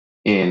space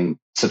in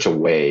such a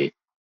way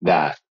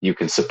that you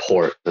can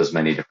support those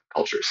many different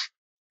cultures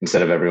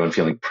instead of everyone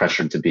feeling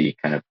pressured to be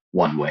kind of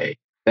one way.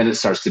 Then it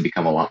starts to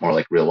become a lot more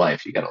like real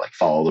life. You got to like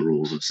follow the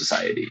rules of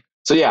society.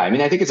 So yeah, I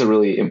mean, I think it's a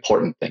really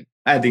important thing.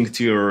 Adding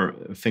to your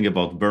thing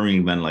about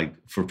Burning Man, like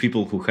for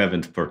people who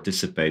haven't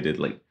participated,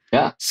 like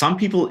some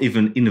people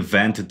even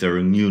invented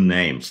their new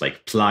names,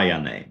 like playa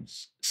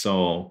names.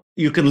 So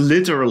you can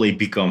literally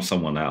become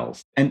someone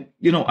else. And,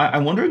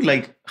 I'm wondering,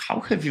 like, how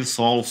have you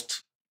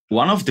solved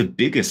one of the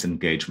biggest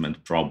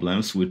engagement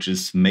problems, which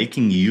is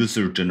making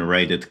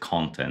user-generated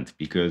content?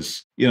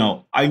 Because,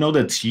 I know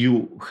that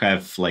you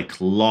have like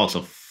lots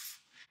of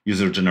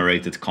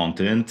user-generated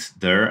content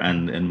there,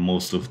 and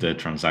most of the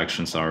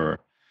transactions are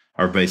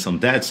based on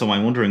that. So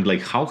I'm wondering,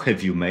 like, how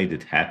have you made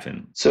it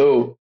happen?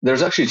 So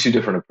there's actually two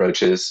different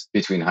approaches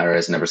between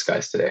HighRise and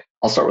Everskies today.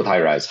 I'll start with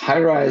HighRise.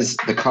 HighRise,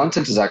 the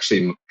content is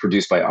actually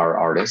produced by our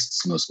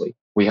artists mostly.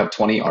 We have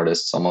 20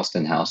 artists almost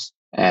in-house,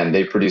 and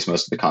they produce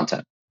most of the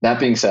content. That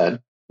being said,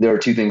 there are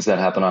two things that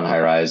happen on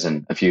HighRise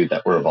and a few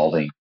that we're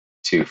evolving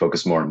to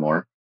focus more and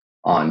more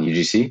on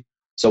UGC.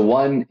 So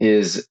one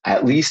is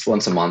at least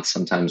once a month,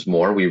 sometimes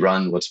more, we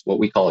run what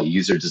we call a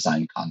user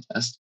design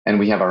contest. And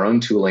we have our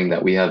own tooling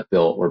that we have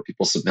built where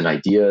people submit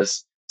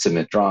ideas,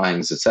 submit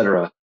drawings,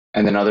 etc.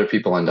 And then other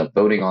people end up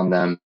voting on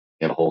them.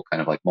 We have a whole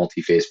kind of like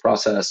multi-phase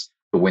process.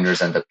 The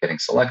winners end up getting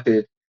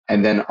selected.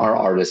 And then our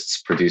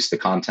artists produce the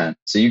content.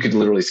 So you could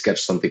literally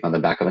sketch something on the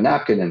back of a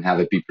napkin and have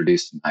it be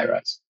produced in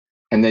HighRise.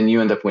 And then you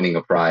end up winning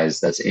a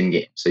prize that's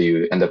in-game. So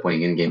you end up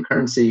winning in-game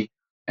currency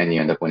and you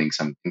end up winning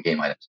some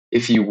in-game items.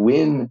 If you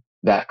win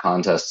that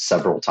contest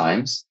several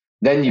times,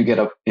 then you get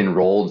up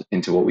enrolled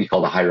into what we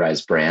call the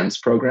HighRise Brands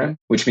program,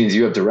 which means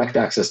you have direct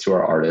access to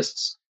our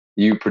artists.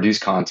 You produce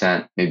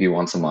content maybe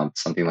once a month,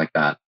 something like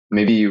that.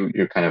 Maybe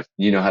you're kind of,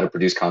 you know how to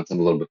produce content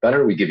a little bit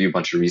better. We give you a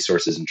bunch of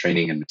resources and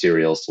training and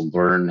materials to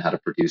learn how to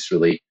produce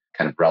really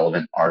kind of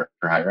relevant art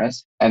for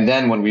HighRise. And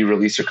then when we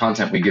release your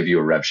content, we give you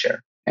a rev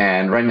share.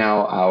 And right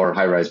now, our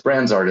HighRise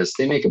Brands artists,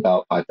 they make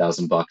about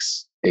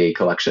 $5,000 a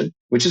collection,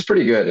 which is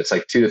pretty good. It's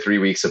like 2 to 3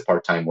 weeks of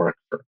part-time work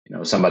for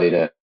somebody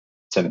to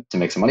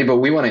make some money. But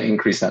we want to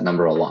increase that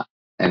number a lot.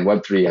 And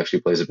Web3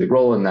 actually plays a big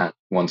role in that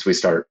once we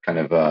start kind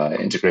of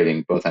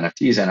integrating both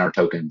NFTs and our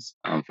tokens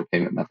for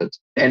payment methods.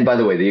 And by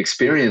the way, the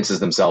experiences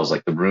themselves,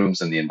 like the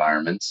rooms and the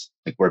environments,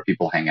 like where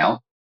people hang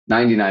out,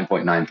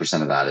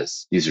 99.9% of that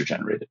is user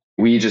generated.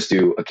 We just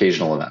do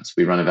occasional events.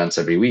 We run events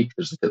every week.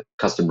 There's a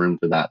custom room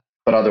for that.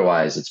 But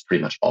otherwise, it's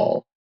pretty much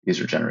all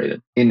user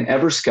generated. In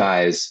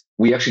Everskies,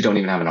 we actually don't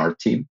even have an art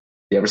team.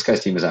 The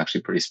Everskies team is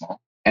actually pretty small.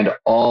 And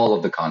all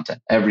of the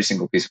content, every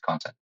single piece of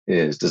content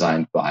is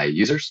designed by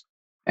users.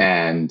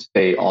 And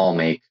they all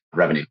make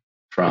revenue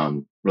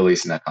from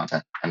releasing that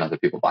content and other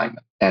people buying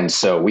them. And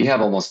so we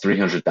have almost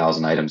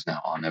 300,000 items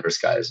now on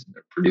Everskies.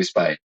 They're produced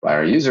by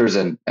our users.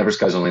 And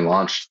Everskies only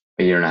launched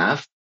a year and a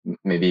half,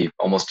 maybe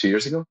almost 2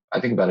 years ago.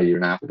 I think about a year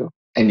and a half ago.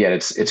 And yet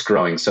it's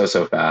growing so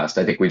fast.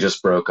 I think we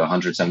just broke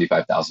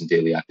 175,000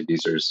 daily active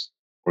users.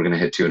 We're going to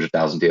hit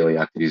 200,000 daily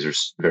active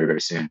users very,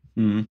 very soon.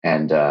 Mm-hmm.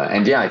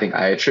 And yeah, I think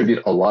I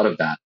attribute a lot of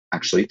that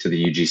actually to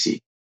the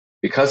UGC.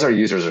 Because our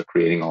users are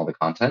creating all the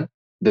content,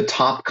 the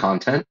top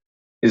content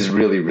is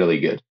really, really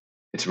good.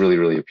 It's really,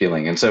 really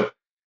appealing. And so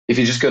if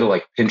you just go to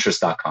like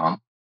Pinterest.com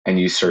and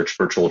you search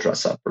virtual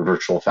dress up or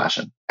virtual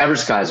fashion,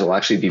 Everskies will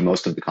actually be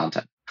most of the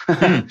content.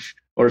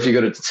 Or if you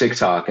go to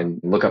TikTok and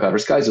look up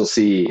Everskies, you'll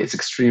see it's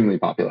extremely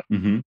popular.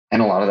 Mm-hmm.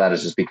 And a lot of that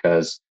is just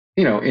because,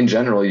 in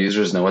general,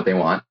 users know what they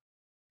want.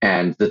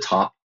 And the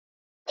top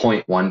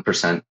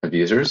 0.1% of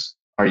users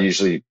are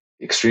usually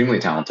extremely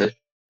talented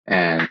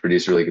and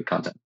produce really good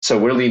content. So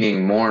we're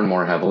leaning more and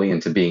more heavily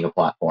into being a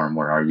platform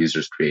where our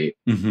users create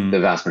the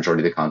vast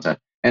majority of the content.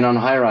 And on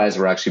HighRise,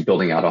 we're actually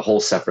building out a whole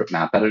separate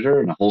map editor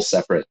and a whole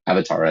separate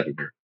avatar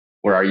editor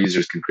where our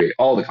users can create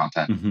all the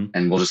content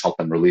and we'll just help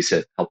them release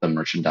it, help them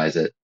merchandise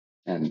it,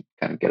 and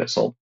kind of get it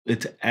sold.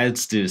 It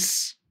adds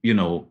this,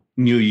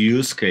 new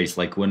use case.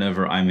 Like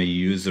whenever I'm a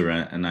user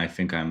and I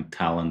think I'm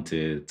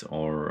talented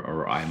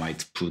or I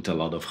might put a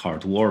lot of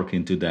hard work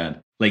into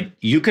that, like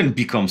you can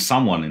become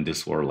someone in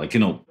this world. Like,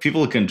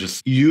 people can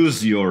just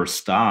use your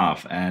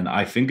stuff. And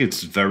I think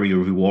it's very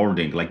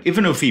rewarding. Like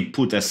even if we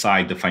put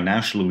aside the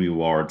financial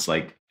rewards,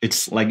 like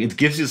it's like it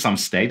gives you some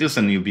status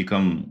and you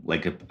become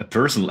like a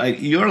person. Like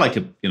you're like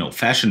a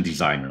fashion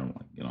designer,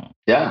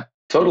 Yeah.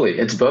 Totally.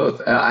 It's both.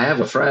 I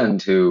have a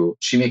friend who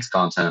she makes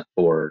content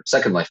for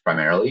Second Life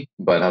primarily,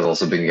 but has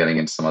also been getting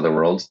into some other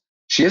worlds.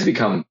 She has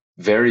become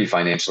very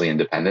financially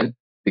independent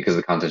because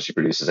of the content she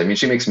produces. I mean,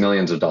 she makes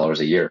millions of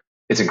dollars a year.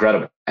 It's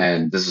incredible.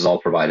 And this is all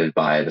provided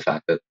by the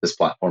fact that this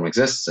platform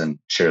exists and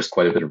shares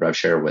quite a bit of rev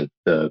share with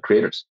the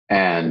creators.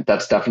 And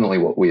that's definitely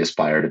what we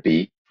aspire to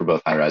be for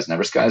both HighRise and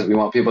Everskies. We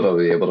want people to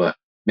be able to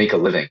make a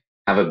living,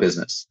 have a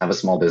business, have a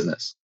small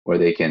business where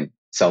they can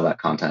sell that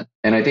content.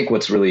 And I think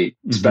what's really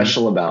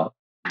special about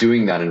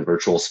doing that in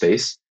virtual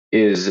space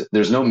is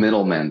there's no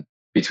middleman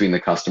between the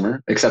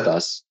customer, except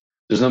us.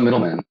 There's no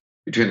middleman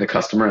between the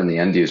customer and the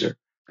end user.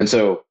 And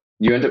so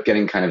you end up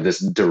getting kind of this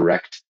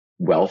direct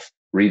wealth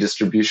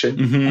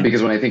redistribution.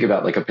 Because when I think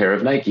about like a pair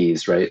of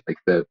Nikes, right? Like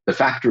the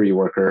factory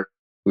worker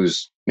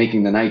who's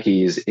making the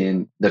Nikes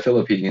in the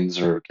Philippines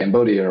or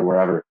Cambodia or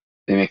wherever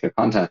they make their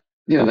content,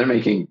 they're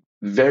making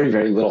very,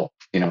 very little,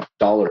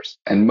 dollars.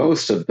 And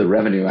most of the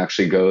revenue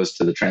actually goes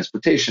to the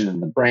transportation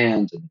and the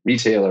brand and the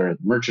retailer and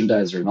the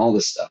merchandiser and all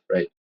this stuff,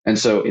 right? And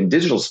so in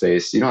digital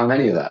space, you don't have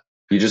any of that.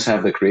 You just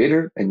have the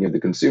creator and you have the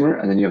consumer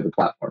and then you have the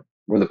platform.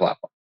 We're the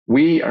platform.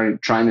 We are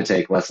trying to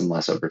take less and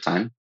less over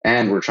time.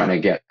 And we're trying to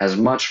get as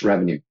much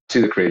revenue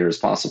to the creator as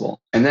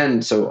possible. And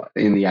then, so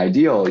in the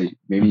ideal,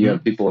 maybe you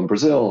have people in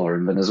Brazil or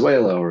in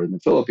Venezuela or in the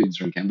Philippines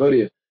or in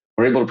Cambodia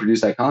who are able to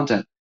produce that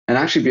content. and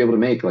actually be able to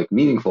make like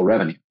meaningful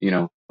revenue.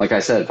 Like I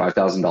said,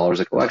 $5,000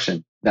 a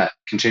collection that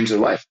can change their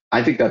life.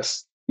 I think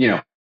that's,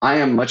 I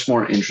am much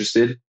more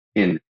interested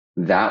in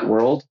that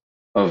world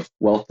of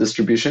wealth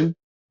distribution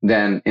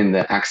than in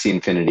the Axie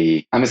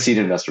Infinity. I'm a seed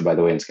investor, by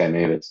the way, in Sky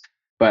Mavis,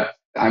 but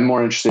I'm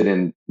more interested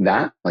in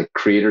that, like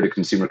creator to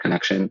consumer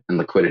connection and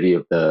liquidity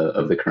of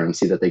the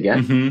currency that they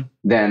get,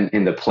 than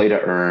in the play to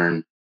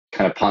earn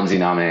kind of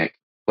Ponzi-nomic,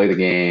 play the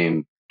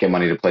game, get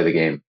money to play the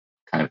game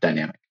kind of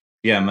dynamic.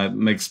 Yeah,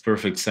 makes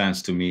perfect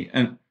sense to me.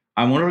 And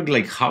I'm wondering,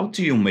 like, how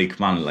do you make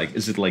money? Like,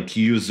 is it like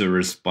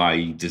users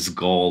buy this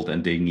gold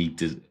and they need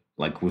this,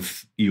 like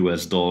with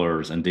US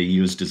dollars, and they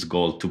use this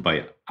gold to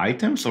buy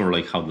items, or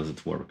like, how does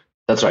it work?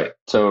 That's right.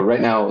 So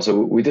right now,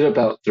 we did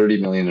about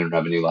 30 million in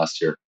revenue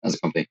last year as a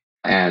company,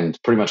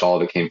 and pretty much all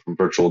of it came from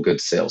virtual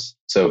goods sales.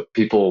 So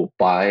people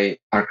buy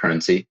our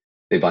currency,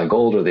 they buy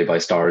gold or they buy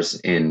stars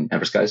in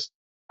Everskies,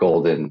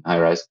 gold in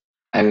HighRise,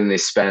 and then they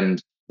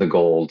spend the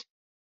gold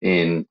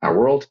in our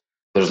world.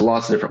 There's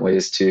lots of different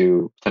ways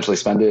to potentially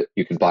spend it.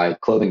 You could buy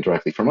clothing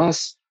directly from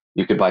us.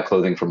 You could buy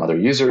clothing from other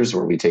users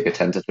where we take a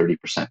 10 to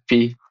 30%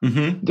 fee,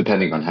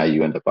 depending on how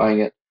you end up buying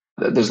it.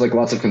 There's like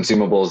lots of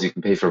consumables. You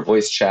can pay for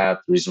voice chat.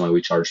 The reason why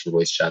we charge for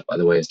voice chat, by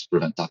the way, is to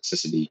prevent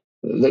toxicity.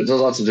 There's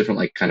lots of different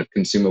like kind of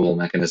consumable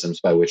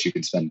mechanisms by which you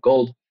can spend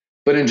gold.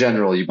 But in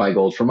general, you buy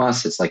gold from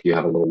us. It's like you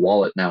have a little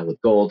wallet now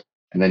with gold,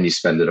 and then you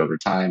spend it over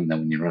time. And then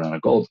when you run out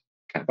of gold,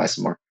 kind of buy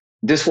some more.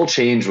 This will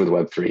change with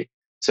Web3.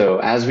 So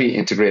as we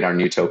integrate our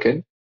new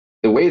token,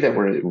 the way that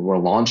we're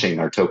launching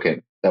our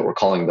token that we're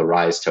calling the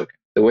Rise token,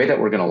 the way that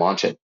we're going to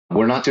launch it,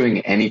 we're not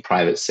doing any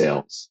private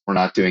sales. We're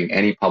not doing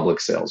any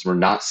public sales. We're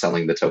not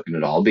selling the token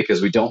at all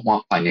because we don't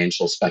want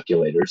financial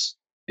speculators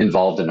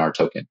involved in our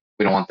token.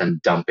 We don't want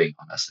them dumping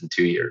on us in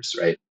 2 years,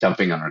 right?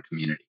 Dumping on our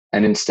community.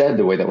 And instead,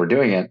 the way that we're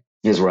doing it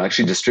is we're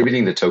actually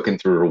distributing the token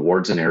through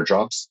rewards and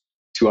airdrops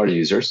to our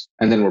users.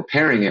 And then we're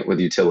pairing it with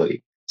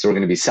utility. So we're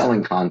going to be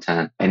selling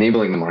content,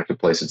 enabling the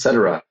marketplace, et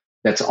cetera.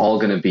 That's all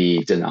going to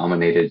be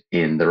denominated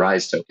in the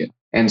Rise token.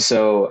 And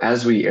so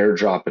as we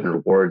airdrop and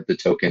reward the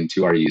token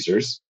to our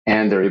users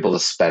and they're able to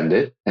spend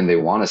it and they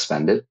want to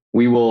spend it,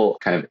 we will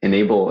kind of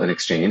enable an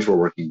exchange. We're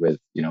working with,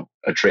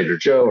 a Trader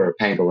Joe or a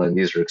Pangolin.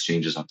 These are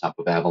exchanges on top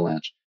of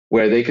Avalanche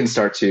where they can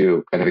start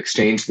to kind of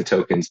exchange the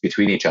tokens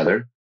between each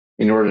other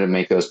in order to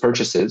make those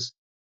purchases,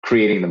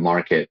 creating the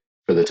market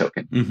for the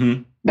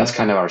token. That's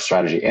kind of our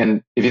strategy.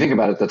 And if you think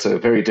about it, that's a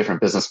very different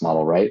business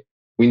model, right?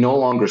 We no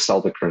longer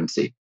sell the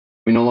currency.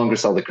 We no longer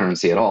sell the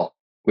currency at all,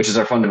 which is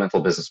our fundamental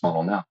business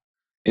model now.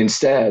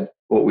 Instead,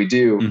 what we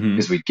do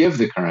is we give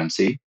the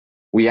currency.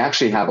 We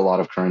actually have a lot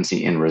of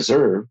currency in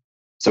reserve.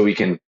 So we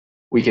can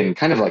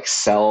kind of like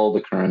sell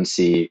the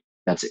currency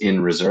that's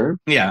in reserve.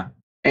 Yeah.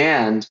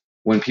 And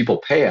when people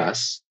pay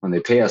us, when they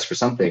pay us for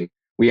something,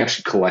 we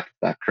actually collect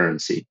that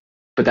currency.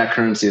 But that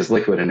currency is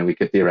liquid and we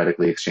could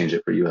theoretically exchange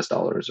it for US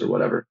dollars or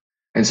whatever.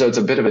 And so it's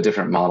a bit of a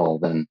different model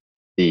than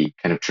the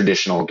kind of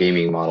traditional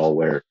gaming model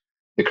where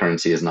the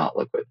currency is not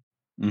liquid.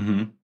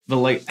 But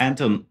like,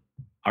 Anton,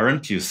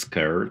 aren't you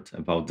scared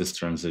about this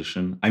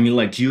transition? I mean,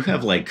 like, you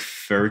have like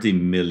 $30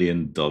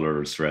 million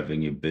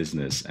revenue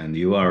business and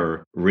you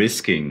are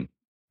risking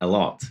a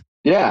lot.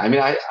 Yeah, I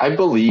mean, I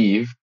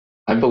believe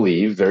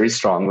very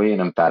strongly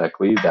and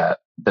emphatically that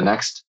the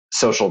next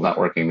social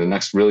networking, the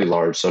next really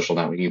large social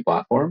networking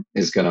platform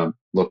is going to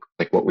look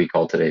like what we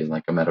call today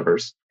like a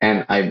metaverse.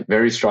 And I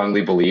very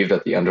strongly believe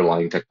that the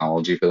underlying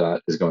technology for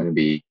that is going to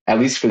be, at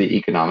least for the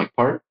economic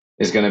part,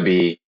 is going to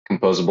be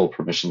composable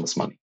permissionless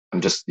money.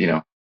 I'm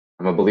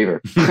a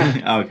believer.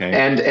 Okay.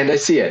 And I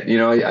see it,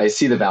 I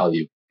see the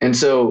value. And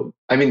so,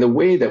 I mean, the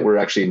way that we're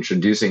actually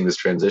introducing this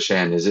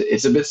transition is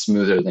it's a bit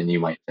smoother than you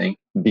might think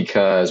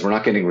because we're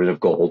not getting rid of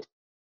gold.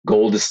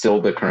 Gold is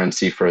still the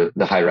currency for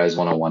the HighRise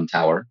 101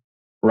 tower.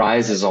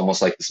 Rise is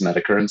almost like this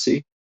meta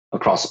currency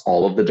across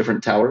all of the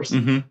different towers,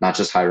 not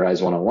just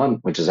HighRise 101,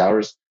 which is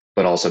ours,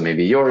 but also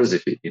maybe yours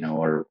if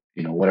or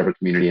whatever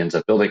community ends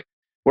up building.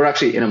 We're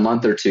actually in a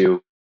month or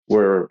two,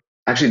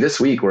 this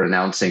week, we're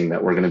announcing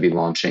that we're going to be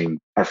launching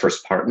our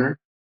first partner.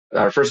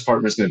 Our first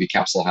partner is going to be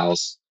Capsule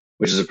House,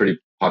 which is a pretty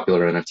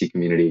popular NFT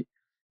community.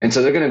 And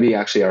so they're going to be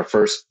actually our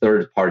first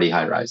third-party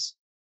HighRise.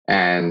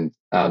 And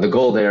the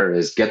goal there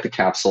is get the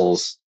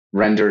capsules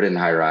rendered in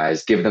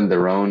HighRise, give them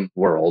their own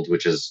world,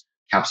 which is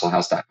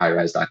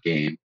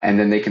capsulehouse.highrise.game. And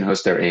then they can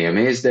host their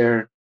AMAs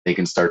there. They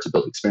can start to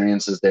build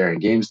experiences there and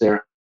games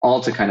there,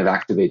 all to kind of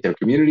activate their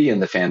community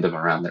and the fandom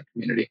around their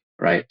community,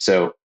 right?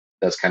 So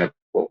that's kind of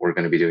what we're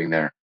going to be doing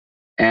there.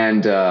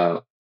 And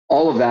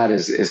all of that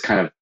is kind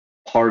of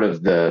part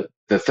of the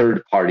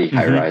third-party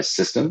HighRise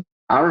system.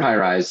 Our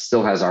HighRise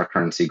still has our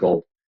currency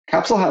gold.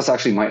 Capsule House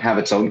actually might have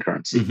its own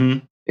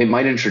currency. It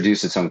might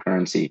introduce its own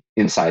currency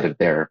inside of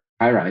their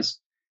HighRise.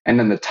 And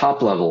then the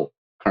top level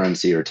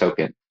currency or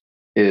token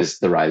is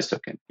the Rise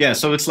token. Yeah,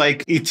 so it's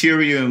like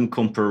Ethereum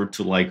compared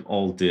to like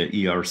all the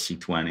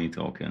ERC20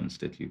 tokens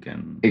that you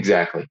can...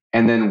 Exactly.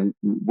 And then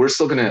we're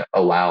still going to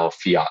allow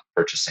fiat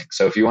purchasing.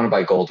 So if you want to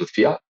buy gold with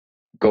fiat,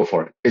 go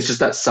for it. It's just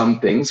that some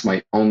things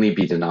might only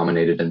be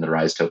denominated in the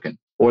Rise token,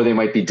 or they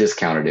might be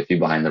discounted if you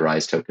buy in the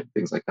Rise token,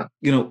 things like that.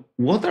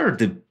 What are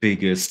the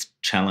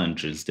biggest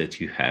challenges that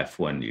you have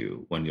when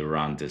you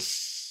run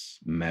this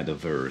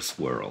metaverse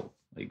world?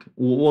 Like,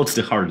 what's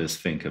the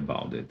hardest thing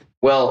about it?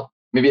 Well,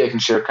 maybe I can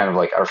share kind of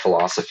like our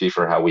philosophy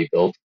for how we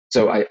build.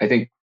 So I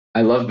think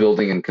I love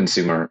building in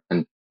consumer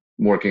and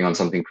working on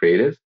something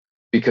creative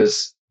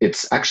because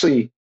it's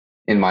actually,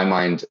 in my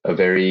mind, a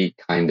very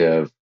kind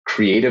of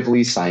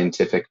creatively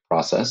scientific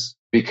process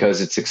because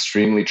it's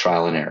extremely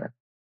trial and error.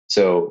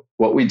 So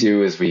what we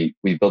do is we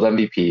build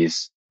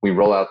MVPs, we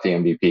roll out the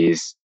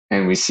MVPs,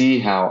 and we see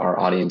how our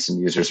audience and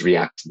users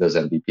react to those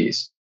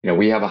MVPs.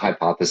 We have a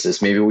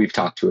hypothesis. Maybe we've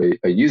talked to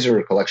a user,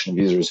 a collection of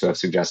users who have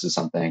suggested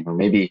something, or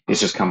maybe it's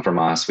just come from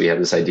us. We have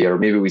this idea, or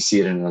maybe we see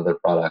it in another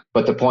product.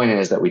 But the point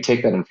is that we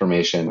take that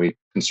information, we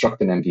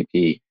construct an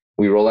MVP,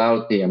 we roll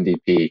out the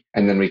MVP,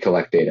 and then we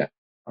collect data.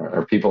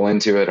 Are people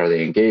into it? Are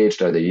they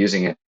engaged? Are they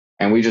using it?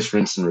 And we just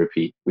rinse and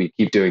repeat. We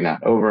keep doing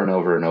that over and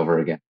over and over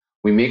again.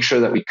 We make sure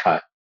that we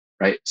cut,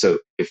 right? So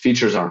if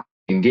features aren't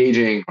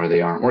engaging or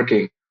they aren't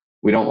working,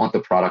 we don't want the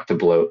product to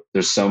bloat.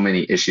 There's so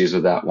many issues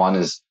with that. One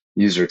is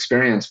user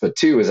experience, but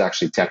two is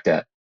actually tech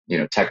debt.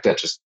 Tech debt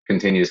just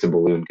continues to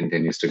balloon,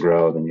 continues to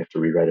grow, then you have to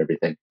rewrite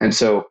everything. And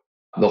so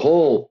the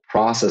whole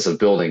process of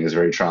building is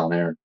very trial and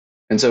error.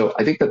 And so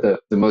I think that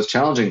the most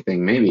challenging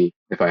thing, maybe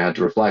if I had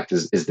to reflect,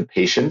 is the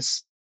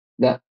patience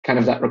that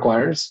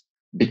requires,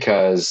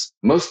 because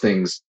most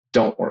things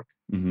don't work.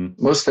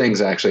 Mm-hmm. Most things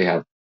actually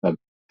have a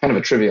kind of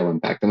a trivial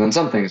impact, and then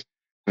some things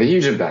have a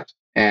huge impact.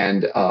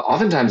 And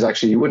oftentimes,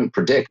 actually, you wouldn't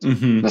predict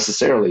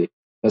necessarily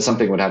that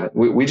something would happen.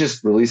 We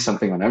just released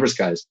something on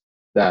Everskies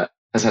that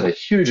has had a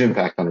huge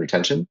impact on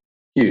retention.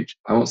 Huge.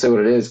 I won't say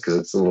what it is because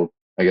it's a little,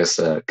 I guess,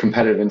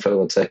 competitive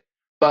info, let's say.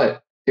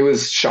 But it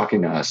was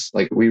shocking to us.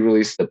 Like, we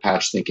released the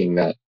patch thinking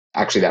that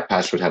actually that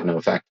patch would have no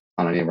effect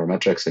on any of our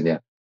metrics, and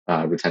yet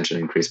retention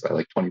increased by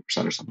like 20%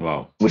 or something.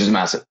 Wow. Which is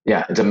massive.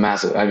 Yeah, it's a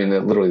massive. I mean,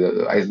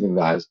 literally, I think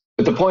the highest.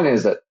 But the point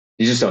is that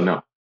you just don't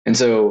know. And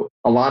so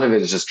a lot of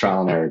it is just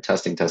trial and error,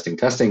 testing,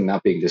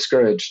 not being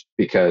discouraged,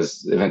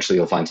 because eventually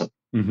you'll find something.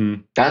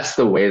 Mm-hmm. That's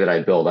the way that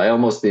I build.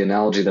 The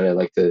analogy that I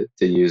like to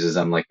use is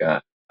I'm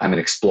an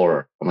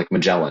explorer. I'm like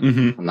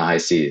Magellan on the high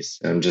seas.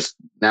 I'm just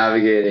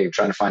navigating,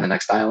 trying to find the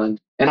next island.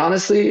 And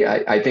honestly,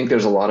 I think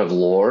there's a lot of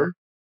lore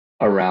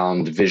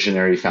around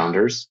visionary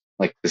founders.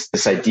 Like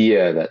this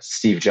idea that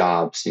Steve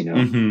Jobs,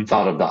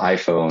 thought of the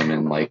iPhone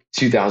in like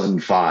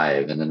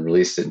 2005 and then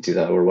released it in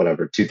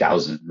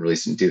 2000,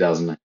 released it in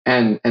 2009.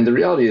 And the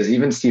reality is,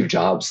 even Steve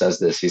Jobs says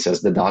this. He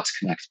says the dots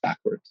connect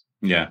backwards.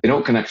 Yeah, they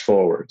don't connect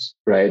forwards,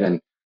 right?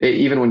 And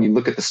even when you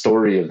look at the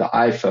story of the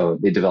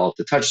iPhone, they developed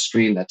a touch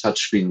screen. That touch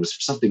screen was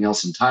for something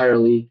else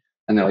entirely.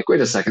 And they're like,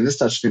 wait a second, this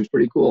touch screen's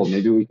pretty cool.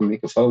 Maybe we can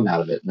make a phone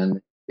out of it. And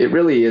then it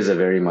really is a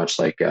very much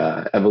like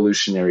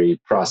evolutionary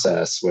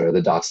process where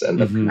the dots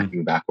end up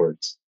connecting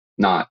backwards.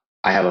 Not,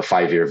 I have a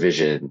 5-year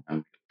vision, I'm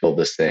going to build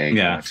this thing in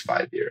the next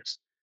 5 years.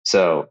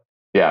 So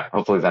yeah,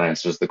 hopefully that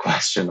answers the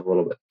question a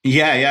little bit.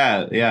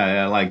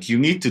 Yeah. Like, you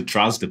need to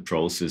trust the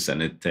process,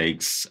 and it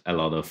takes a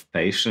lot of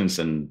patience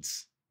and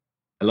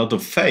a lot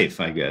of faith,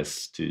 I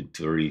guess, to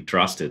really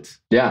trust it.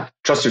 Yeah,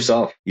 trust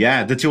yourself.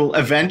 Yeah, that you'll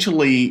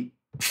eventually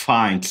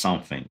find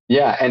something.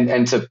 Yeah,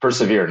 and to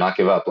persevere, not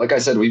give up. Like I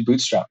said, we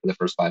bootstrapped for the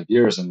first 5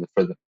 years, and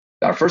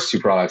our first 2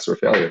 products were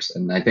failures.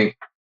 And I think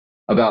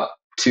about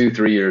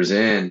 2-3 years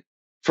in,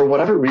 for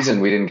whatever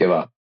reason, we didn't give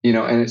up.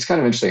 And it's kind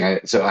of interesting.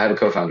 So I have a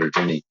co-founder,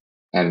 Jimmy,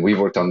 and we've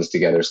worked on this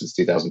together since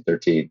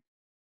 2013.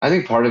 I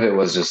think part of it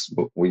was just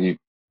we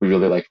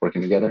really liked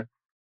working together.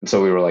 And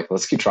so we were like,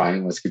 let's keep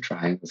trying.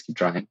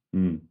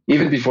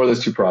 Even before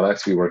those 2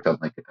 products, we worked on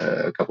like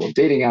a couple of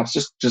dating apps,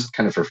 just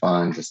kind of for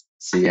fun, just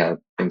see how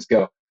things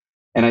go.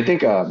 And I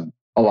think a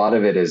lot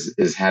of it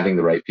is having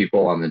the right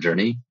people on the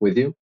journey with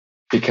you,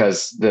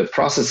 because the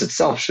process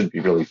itself should be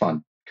really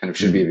fun, kind of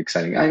should be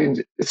exciting. I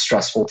mean, it's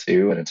stressful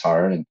too, and it's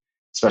hard, and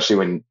especially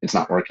when it's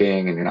not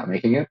working and you're not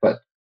making it.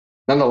 But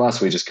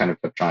nonetheless, we just kind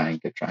of kept trying.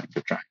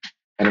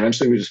 And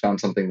eventually we just found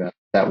something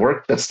that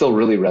worked, that still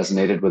really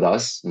resonated with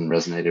us and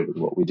resonated with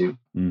what we do.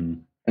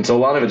 And so a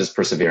lot of it is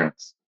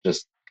perseverance,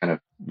 just kind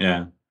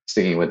of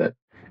sticking with it.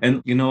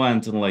 And,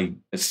 Anton, like,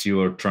 as you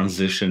are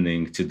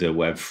transitioning to the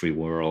Web3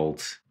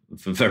 world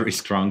very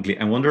strongly,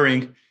 I'm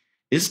wondering,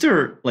 is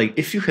there, like,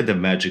 if you had a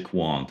magic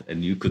wand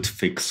and you could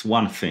fix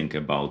one thing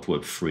about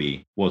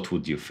Web3, what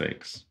would you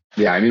fix?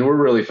 Yeah, I mean,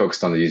 we're really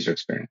focused on the user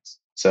experience.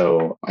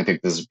 So I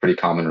think this is a pretty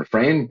common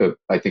refrain, but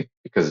I think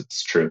because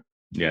it's true.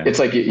 Yeah, it's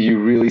like you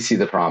really see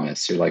the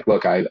promise. You're like,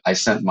 look, I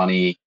sent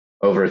money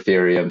over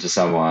Ethereum to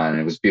someone, and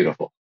it was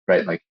beautiful,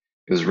 right? Like,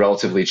 it was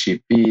relatively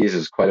cheap fees. It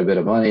was quite a bit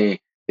of money.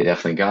 They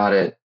definitely got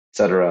it,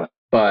 etc.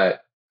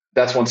 But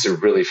that's once you're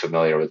really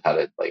familiar with how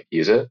to like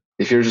use it.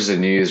 If you're just a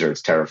new user,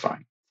 it's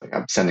terrifying. Like,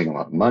 I'm sending a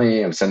lot of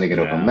money. I'm sending it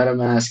over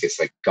MetaMask. It's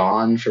like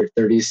gone for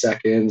 30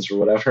 seconds or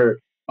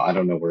whatever. I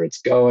don't know where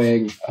it's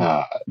going.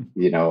 All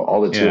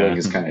the tooling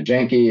is kind of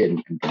janky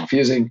and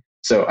confusing.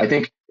 So I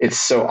think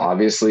it's so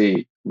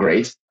obviously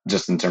great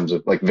just in terms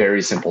of like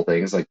very simple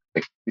things, like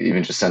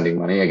even just sending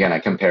money. Again, I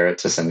compare it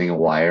to sending a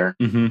wire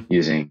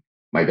using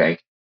my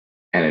bank,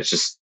 and it's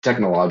just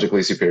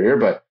technologically superior,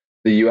 but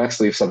the UX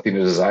leaves something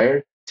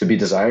to be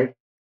desired.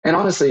 And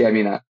honestly, I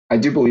mean, I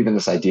do believe in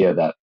this idea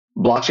that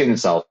blockchain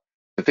itself,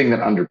 the thing that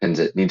underpins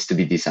it, needs to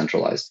be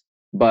decentralized.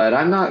 But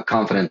I'm not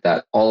confident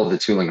that all of the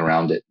tooling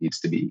around it needs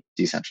to be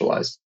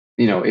decentralized.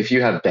 If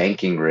you have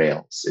banking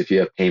rails, if you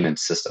have payment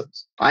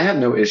systems, I have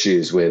no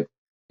issues with,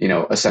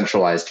 a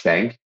centralized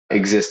bank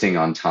existing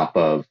on top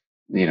of,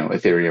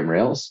 Ethereum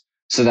rails,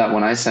 so that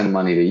when I send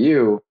money to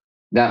you,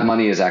 that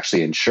money is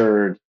actually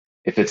insured.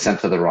 If it's sent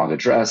to the wrong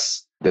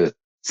address, the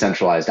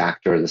centralized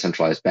actor, the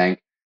centralized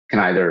bank can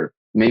either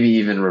maybe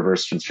even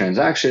reverse the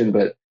transaction,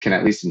 but can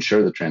at least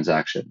ensure the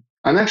transaction.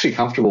 I'm actually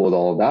comfortable with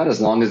all of that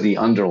as long as the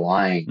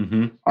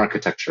underlying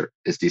architecture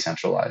is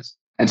decentralized.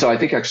 And so I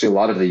think actually a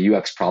lot of the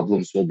UX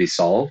problems will be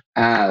solved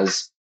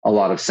as a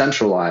lot of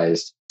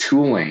centralized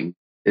tooling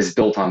is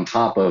built on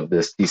top of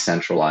this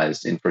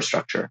decentralized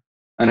infrastructure.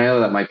 And I know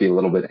that might be a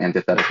little bit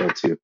antithetical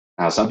to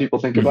how some people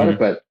think about it,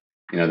 but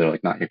they're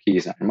like, not your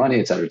keys, not your money,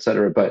 et cetera, et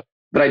cetera. But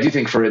I do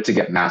think for it to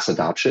get mass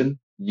adoption,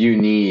 you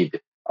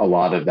need a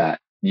lot of that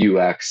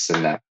UX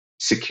and that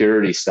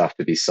security stuff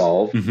to be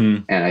solved.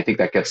 And I think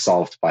that gets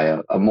solved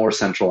by a more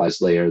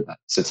centralized layer that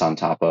sits on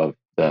top of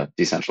the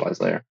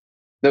decentralized layer.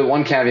 The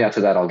one caveat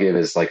to that I'll give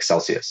is like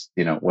Celsius,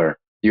 where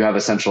you have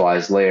a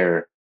centralized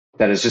layer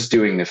that is just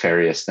doing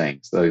nefarious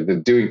things. They're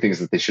doing things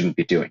that they shouldn't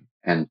be doing.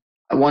 And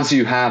once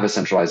you have a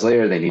centralized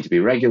layer, they need to be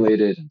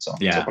regulated and so on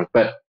and so forth.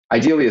 But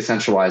ideally a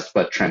centralized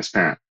but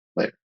transparent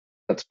layer.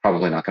 That's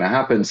probably not going to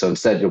happen. So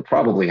instead, you'll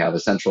probably have a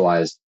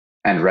centralized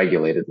and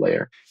regulated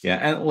layer. Yeah,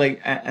 and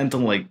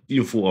Anton,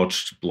 you've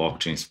watched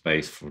blockchain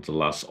space for the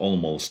last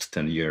almost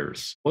 10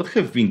 years. What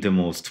have been the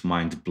most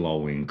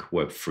mind-blowing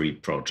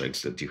Web3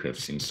 projects that you have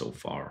seen so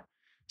far?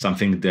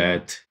 Something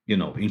that,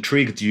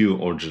 intrigued you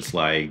or just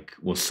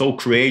was so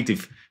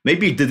creative.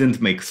 Maybe it didn't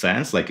make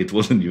sense, it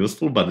wasn't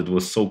useful, but it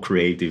was so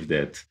creative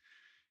that,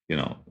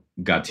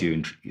 got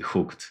you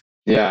hooked.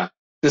 Yeah,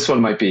 this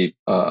one might be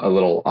a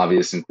little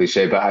obvious and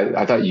cliche, but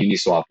I thought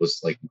Uniswap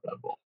was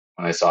incredible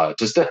when I saw it.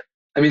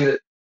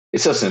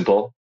 It's so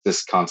simple,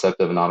 this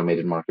concept of an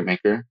automated market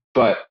maker,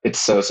 but it's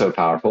so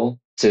powerful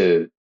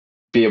to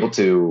be able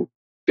to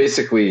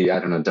basically, I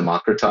don't know,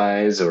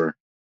 democratize or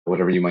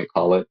whatever you might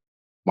call it,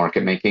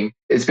 market making.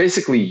 It's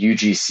basically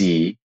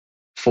UGC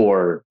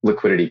for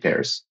liquidity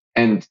pairs.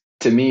 And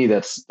to me,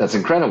 that's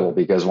incredible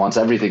because once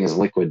everything is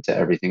liquid to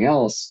everything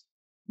else,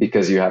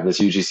 because you have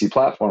this UGC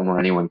platform where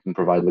anyone can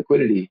provide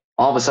liquidity,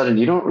 all of a sudden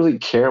you don't really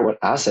care what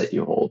asset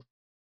you hold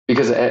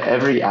because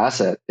every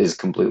asset is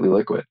completely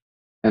liquid.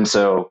 And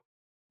so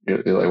you're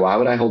like, why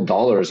would I hold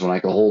dollars when I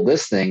can hold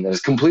this thing that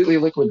is completely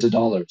liquid to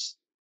dollars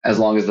as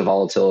long as the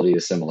volatility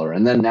is similar?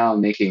 And then now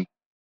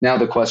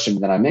the question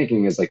that I'm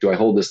making is do I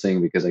hold this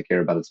thing because I care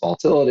about its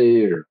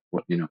volatility or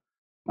what,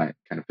 my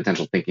kind of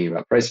potential thinking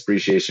about price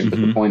appreciation.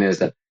 But the point is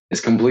that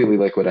it's completely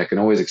liquid. I can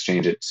always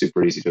exchange it,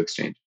 super easy to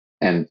exchange.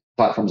 And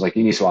platforms like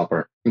Uniswap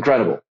are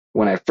incredible.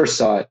 When I first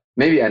saw it,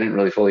 maybe I didn't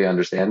really fully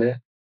understand it,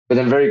 but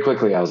then very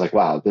quickly I was like,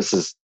 wow, this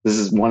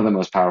is one of the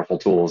most powerful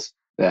tools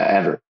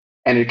ever.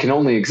 And it can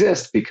only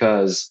exist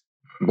because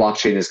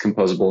blockchain is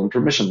composable and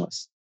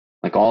permissionless.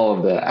 All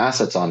of the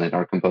assets on it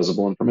are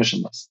composable and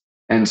permissionless.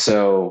 And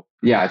so,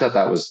 yeah, I thought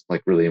that was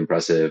really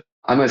impressive.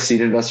 I'm a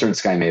seed investor in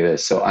Sky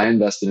Mavis. So I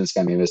invested in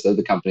Sky Mavis. They're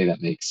the company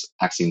that makes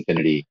Axie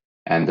Infinity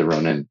and the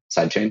Ronin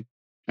sidechain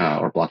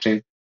or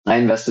blockchain. I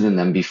invested in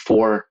them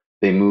before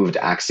they moved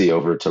Axie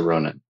over to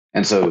Ronin.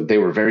 And so they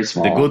were very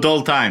small. The good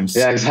old times.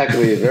 Yeah,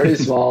 exactly. Very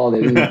small.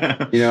 They didn't,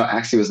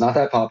 Axie was not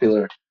that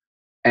popular.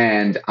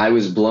 And I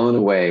was blown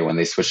away when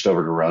they switched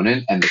over to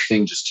Ronin and the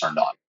thing just turned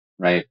on,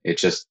 right?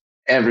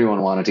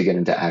 Everyone wanted to get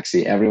into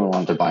Axie. Everyone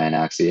wanted to buy an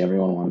Axie.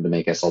 Everyone wanted to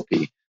make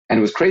SLP. And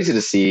it was crazy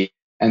to see.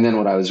 And then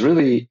what I was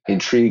really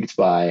intrigued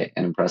by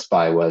and impressed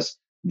by was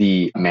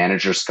the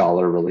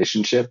manager-scholar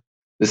relationship.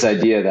 This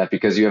idea that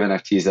because you have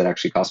NFTs that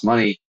actually cost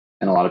money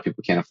and a lot of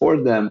people can't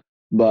afford them,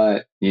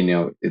 but,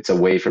 it's a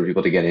way for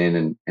people to get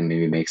in and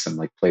maybe make some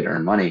play to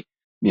earn money.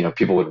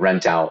 People would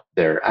rent out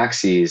their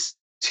Axies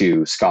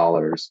to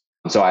scholars.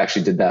 So I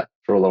actually did that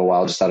for a little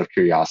while just out of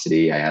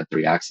curiosity. I had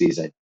 3 Axies.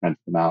 I rented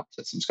them out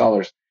to some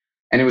scholars.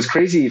 And it was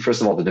crazy, first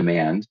of all, the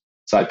demand.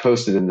 So I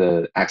posted in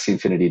the Axie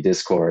Infinity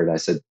Discord. I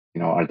said,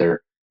 are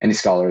there any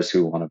scholars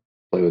who want to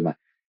play with my...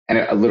 And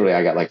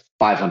I got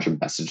 500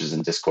 messages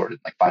in Discord in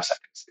 5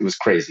 seconds. It was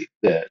crazy,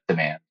 the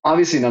demand.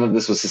 Obviously, none of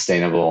this was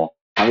sustainable.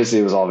 Obviously,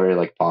 it was all very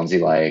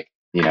Ponzi-like.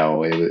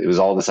 It was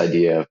all this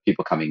idea of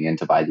people coming in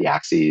to buy the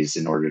Axies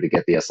in order to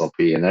get the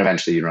SLP. And then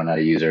eventually you run out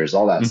of users,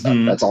 all that stuff.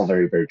 That's all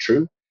very, very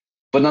true.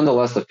 But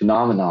nonetheless, the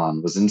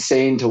phenomenon was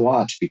insane to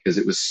watch because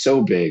it was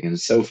so big and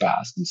so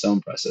fast and so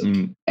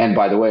impressive. And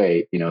by the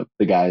way,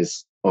 the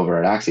guys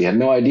over at Axie had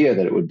no idea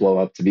that it would blow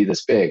up to be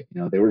this big.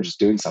 They were just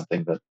doing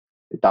something that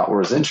they thought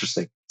was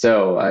interesting.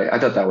 So I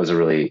thought that was a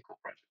really cool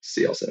project to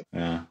see also.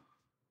 Yeah.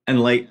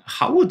 And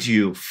how would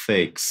you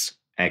fix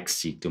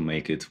Axie to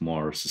make it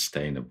more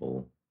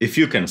sustainable? If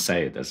you can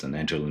say it as an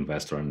angel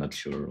investor, I'm not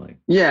sure. Like,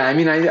 yeah, I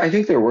mean, I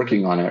think they're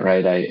working on it,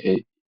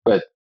 right?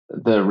 But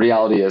the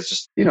reality is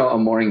just, a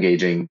more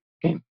engaging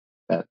game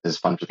that is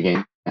fun for the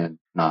game and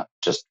not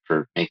just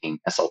for making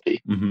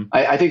SLP. mm-hmm.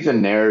 I think the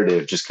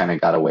narrative just kind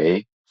of got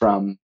away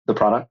from the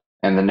product,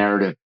 and the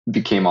narrative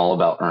became all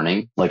about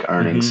earning, like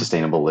earning Mm-hmm.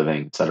 sustainable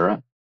living,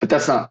 etc. But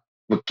that's not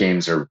what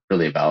games are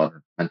really about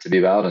or meant to be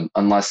about. And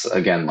unless,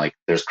 again, like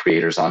there's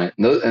creators on it,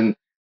 and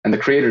the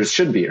creators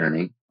should be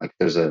earning. Like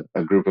there's a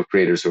group of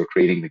creators who are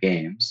creating the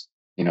games,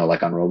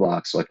 like on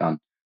Roblox, like on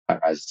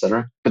HighRise,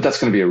 etc. But that's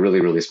going to be a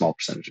really, really small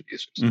percentage of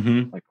users,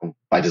 Mm-hmm. like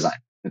by design.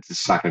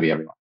 It's not going to be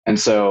everyone. And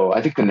so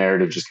I think the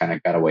narrative just kind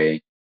of got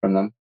away from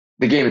them.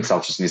 The game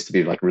itself just needs to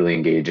be like really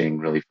engaging,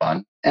 really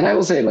fun. And I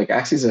will say, like,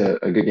 Axie's a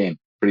good game,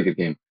 pretty good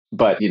game.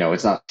 But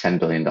it's not $10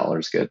 billion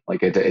good.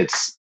 Like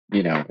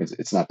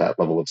it's not that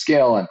level of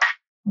scale. And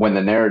when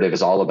the narrative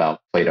is all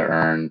about play to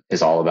earn,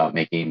 is all about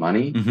making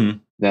money, Mm-hmm.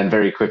 then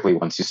very quickly,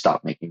 once you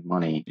stop making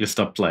money, You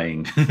stop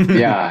playing.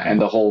 yeah, and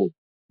the whole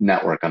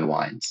network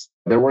unwinds.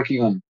 They're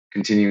working on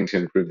continuing to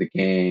improve the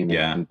game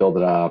and build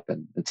it up,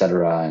 and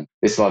etc. And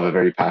they still have a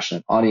very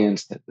passionate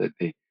audience that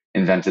they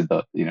invented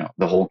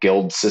the whole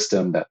guild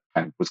system that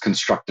kind of was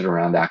constructed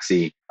around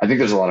Axie. I think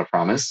there's a lot of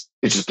promise.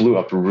 It just blew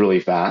up really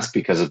fast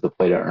because of the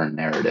play to earn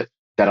narrative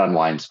that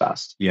unwinds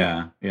fast.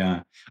 Yeah.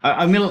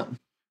 I mean,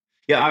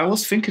 yeah, I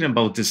was thinking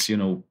about this,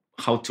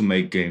 how to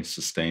make games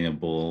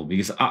sustainable,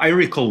 because I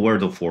recall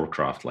World of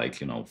Warcraft, like,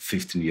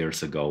 15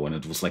 years ago when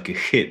it was like a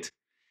hit.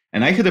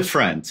 And I had a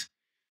friend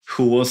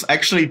who was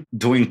actually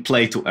doing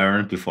play to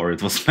earn before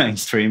it was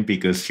mainstream,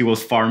 because he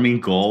was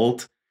farming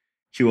gold.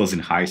 He was in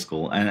high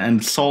school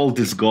and sold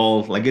this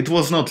gold. Like, it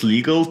was not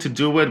legal to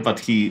do it, but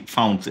he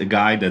found a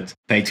guy that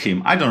paid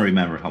him, I don't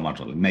remember how much,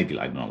 maybe,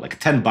 I don't know, like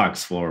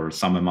 $10 for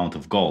some amount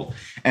of gold.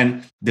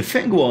 And the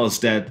thing was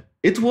that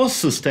it was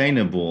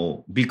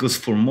sustainable because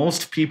for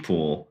most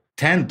people,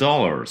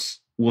 $10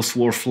 was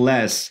worth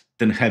less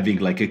than having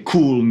like a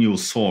cool new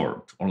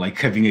sword or like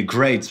having a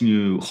great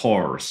new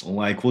horse or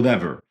like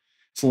whatever.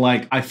 So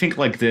like, I think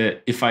like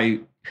if I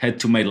had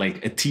to make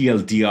like a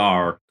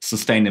TLDR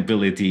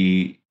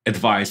sustainability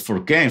advice for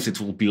games, it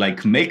will be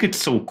like, make it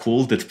so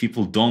cool that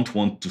people don't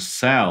want to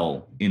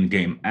sell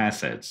in-game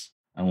assets,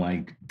 and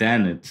like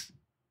then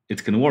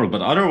it can work.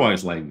 But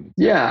otherwise, like,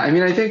 yeah, I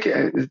mean, I think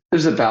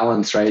there's a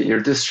balance, right? You're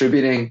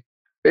distributing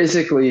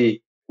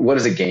basically, what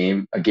is a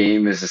game? A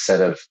game is a set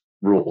of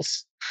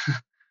rules,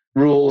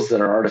 rules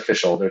that are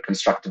artificial. They're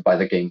constructed by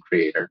the game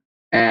creator,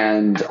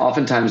 and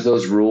oftentimes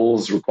those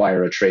rules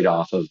require a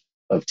trade-off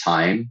of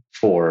time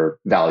for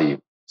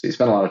value. So you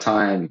spend a lot of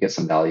time, you get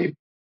some value.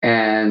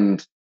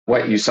 And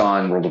what you saw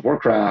in World of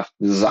Warcraft,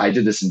 I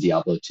did this in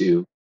Diablo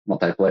 2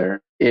 multiplayer,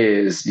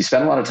 is you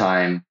spend a lot of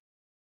time,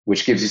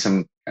 which gives you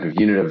some kind of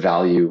unit of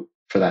value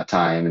for that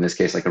time. In this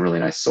case, like a really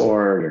nice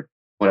sword or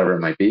whatever it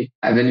might be.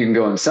 And then you can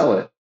go and sell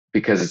it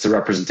because it's a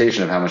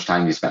representation of how much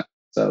time you spent.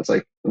 So it's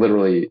like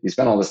literally you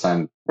spend all this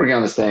time working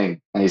on this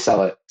thing and you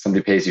sell it.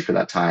 Somebody pays you for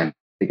that time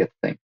to get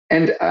the thing.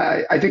 And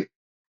I think,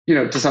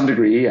 to some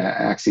degree,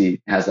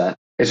 Axie has that.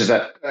 It's just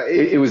that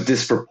it was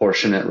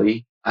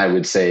disproportionately, I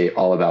would say,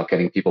 all about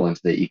getting people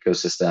into the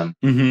ecosystem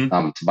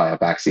to buy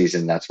up Axies,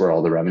 and that's where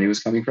all the revenue is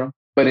coming from.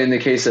 But in the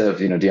case of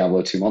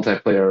Diablo 2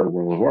 multiplayer,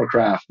 World of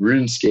Warcraft,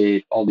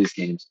 RuneScape, all these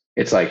games,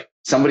 it's like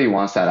somebody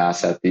wants that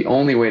asset. The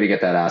only way to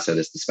get that asset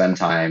is to spend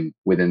time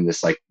within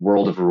this like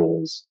world of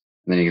rules,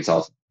 and then you can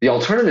sell it. The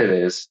alternative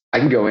is I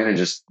can go in and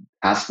just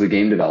ask the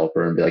game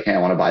developer and be like, hey, I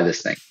want to buy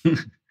this thing.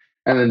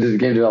 And then the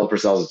game developer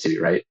sells it to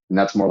you, right? And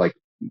that's more like,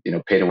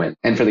 pay to win.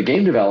 And for the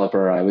game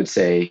developer, I would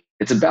say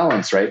it's a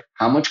balance, right?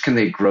 How much can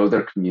they grow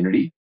their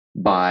community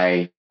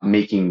by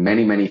making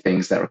many, many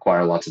things that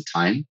require lots of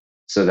time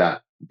so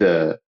that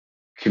the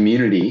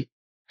community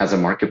has a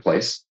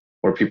marketplace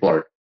where people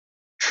are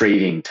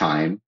trading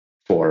time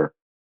for,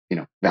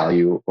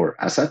 value or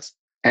assets?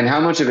 And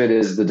how much of it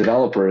is the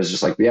developer is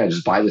just like, yeah,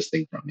 just buy this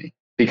thing from me?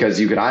 Because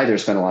you could either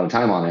spend a lot of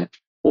time on it,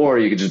 or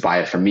you could just buy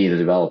it from me, the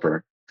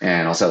developer,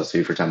 and I'll sell it to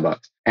you for $10.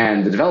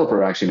 And the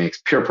developer actually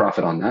makes pure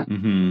profit on that.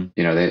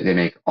 They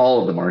make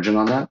all of the margin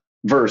on that.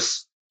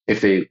 Versus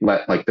if they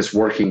let like this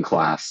working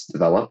class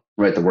develop,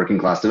 right? The working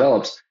class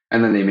develops,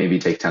 and then they maybe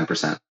take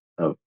 10%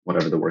 of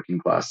whatever the working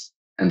class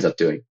ends up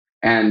doing.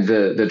 And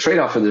the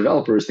trade-off for the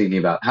developer is thinking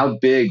about how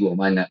big will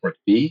my network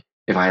be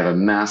if I have a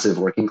massive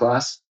working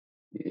class,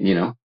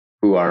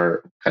 who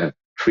are kind of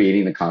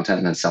creating the content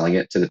and then selling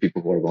it to the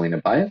people who are willing to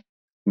buy it,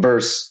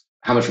 versus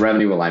how much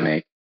revenue will I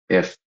make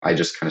if I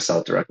just kind of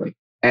sell it directly.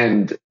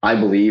 And I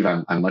believe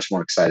I'm much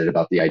more excited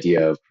about the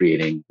idea of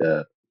creating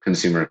the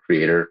consumer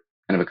creator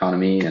kind of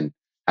economy and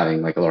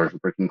having like a large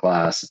working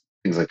class,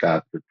 things like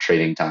that, for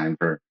trading time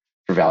for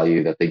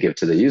value that they give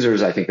to the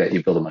users. I think that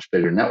you build a much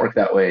bigger network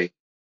that way.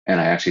 And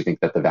I actually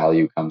think that the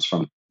value comes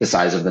from the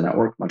size of the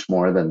network much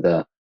more than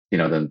the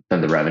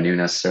revenue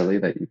necessarily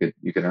that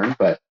you could earn.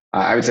 But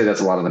I would say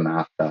that's a lot of the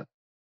math that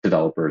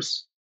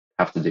developers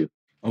have to do.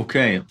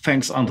 Okay,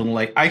 thanks, Anton.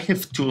 Like, I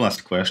have two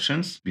last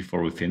questions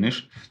before we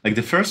finish. Like,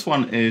 the first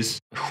one is,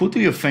 who do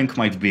you think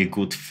might be a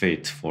good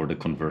fit for the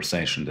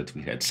conversation that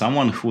we had?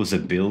 Someone who's a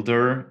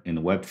builder in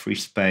Web3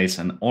 space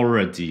and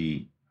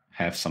already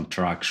have some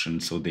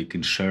traction so they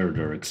can share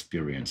their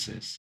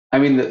experiences. I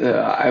mean,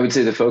 I would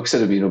say the folks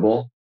at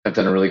Immutable have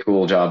done a really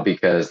cool job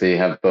because they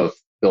have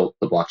both built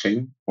the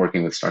blockchain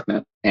working with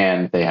Starknet,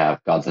 and they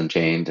have Gods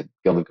Unchained and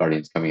Guild of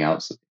Guardians coming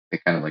out. So they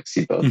kind of like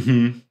see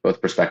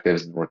both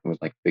perspectives and working with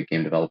like big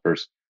game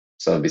developers.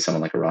 So it'd be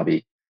someone like a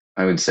Robbie.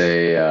 I would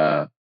say,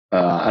 I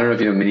don't know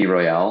if you know Mini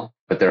Royale,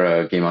 but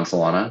they're a game on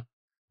Solana.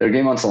 They're a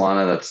game on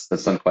Solana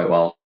that's done quite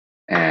well.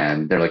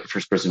 And they're like a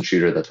first person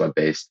shooter that's web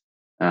based,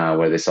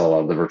 where they sell a lot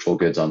of the virtual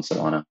goods on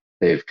Solana.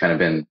 They've kind of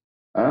been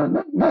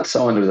not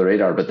so under the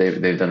radar, but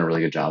they've done a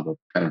really good job of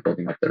kind of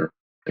building up their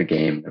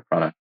game, their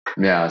product.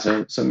 Yeah,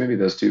 so maybe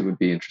those two would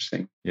be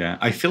interesting. Yeah,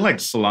 I feel like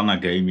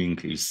Solana gaming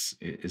is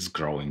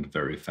growing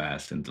very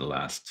fast in the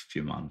last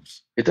few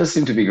months. It does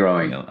seem to be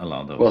growing a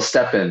lot. Well,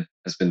 Stepin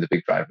has been the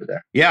big driver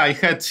there. Yeah, I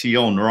had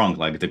Yon Wrong,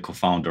 like the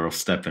co-founder of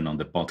Stepin, on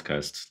the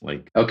podcast.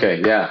 Like,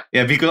 okay, yeah,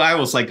 because I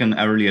was like an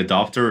early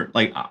adopter.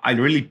 Like, I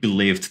really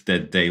believed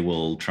that they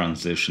will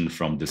transition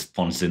from this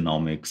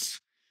Ponzinomics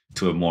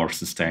to a more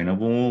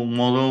sustainable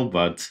model,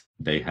 but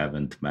they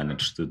haven't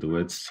managed to do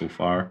it so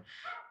far,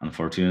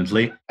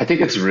 unfortunately. I think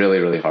it's really,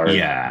 really hard.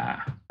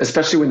 Yeah.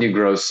 Especially when you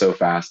grow so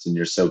fast and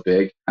you're so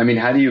big. I mean,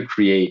 how do you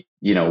create,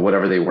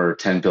 whatever they were,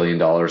 $10 billion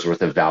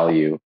worth of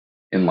value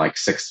in like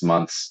 6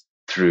 months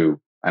through,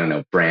 I don't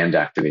know, brand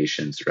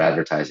activations or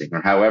advertising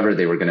or however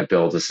they were going to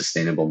build a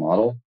sustainable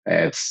model?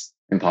 It's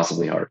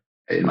impossibly hard,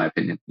 in my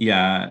opinion.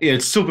 Yeah,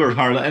 it's super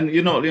hard.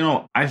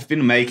 And I've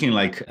been making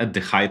like at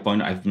the high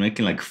point, I've been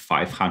making like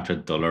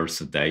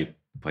 $500 a day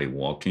by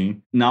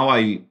walking. Now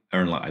I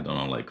earn like, I don't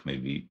know, like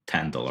maybe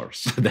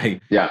 $10 a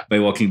day by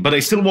walking, but I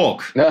still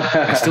walk.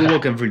 I still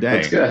walk every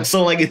day.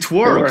 So like it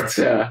worked.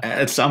 Yeah.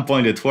 At some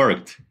point it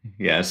worked.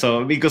 Yeah.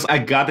 So because I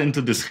got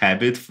into this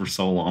habit for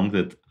so long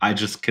that I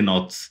just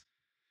cannot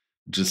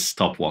just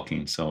stop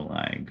walking. So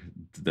like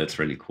that's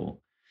really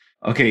cool.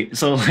 Okay,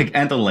 so like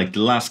Anton, like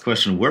the last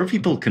question, where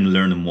people can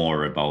learn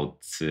more about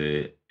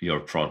your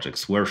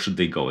projects, where should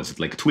they go? Is it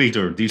like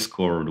Twitter,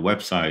 Discord,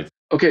 website?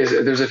 Okay,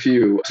 so there's a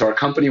few. So our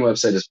company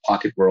website is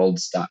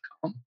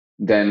pocketworlds.com.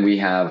 Then we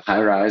have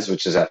HighRise,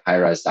 which is at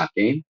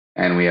highrise.game.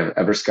 And we have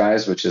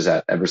Everskies, which is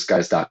at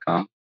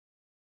everskies.com.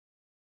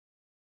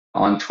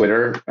 On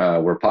Twitter,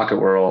 we're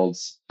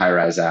PocketWorlds,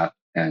 HighRise app,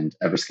 and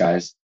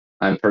Everskies.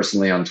 I'm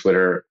personally on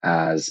Twitter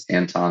as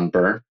Anton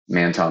Bur,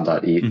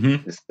 manton.eth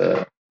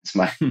is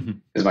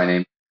my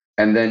name.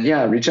 And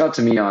then, reach out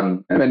to me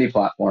on any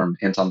platform.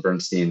 Anton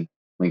Bernstein,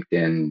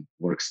 LinkedIn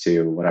works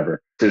too,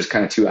 whatever. There's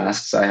kind of two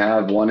asks I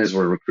have. One is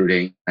we're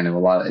recruiting. I know a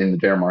lot in the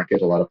bear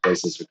market, a lot of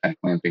places are kind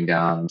of clamping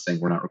down and saying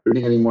we're not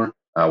recruiting anymore.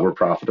 We're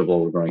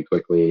profitable, we're growing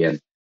quickly, and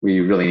we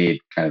really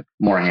need kind of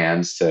more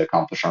hands to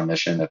accomplish our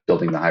mission of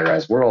building the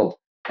high-rise world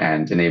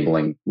and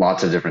enabling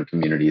lots of different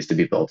communities to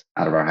be built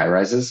out of our high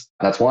rises.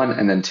 That's one.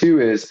 And then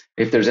two is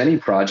if there's any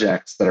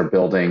projects that are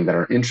building that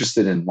are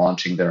interested in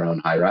launching their own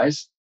high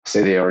rise,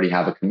 say they already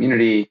have a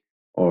community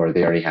or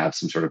they already have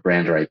some sort of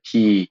brand or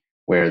IP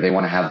where they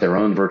want to have their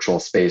own virtual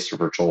space or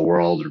virtual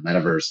world or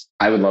metaverse,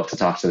 I would love to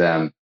talk to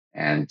them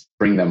and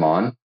bring them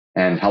on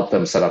and help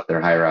them set up their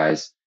high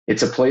rise.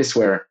 It's a place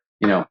where,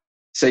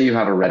 say you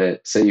have a Reddit,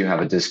 say you have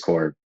a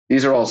Discord.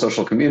 These are all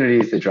social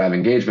communities that drive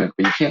engagement,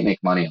 but you can't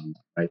make money on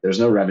them, right? There's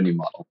no revenue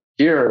model.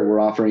 Here,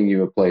 we're offering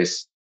you a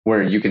place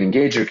where you can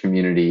engage your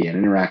community and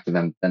interact with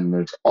them. And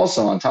there's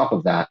also, on top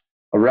of that,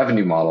 a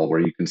revenue model where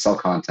you can sell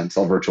content,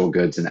 sell virtual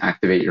goods, and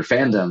activate your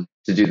fandom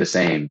to do the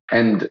same.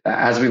 And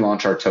as we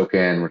launch our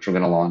token, which we're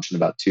going to launch in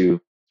about 2-3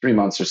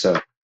 months or so,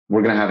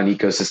 we're going to have an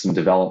ecosystem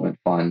development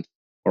fund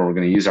where we're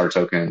going to use our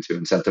token to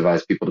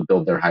incentivize people to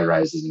build their high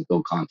rises and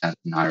build content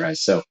in high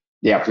rise. So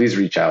please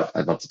reach out.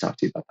 I'd love to talk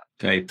to you about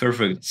that. Okay,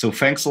 perfect. So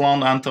thanks a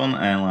lot, Anton.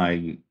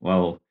 And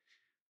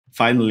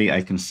finally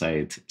I can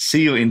say it.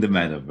 See you in the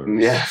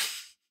metaverse. Yeah.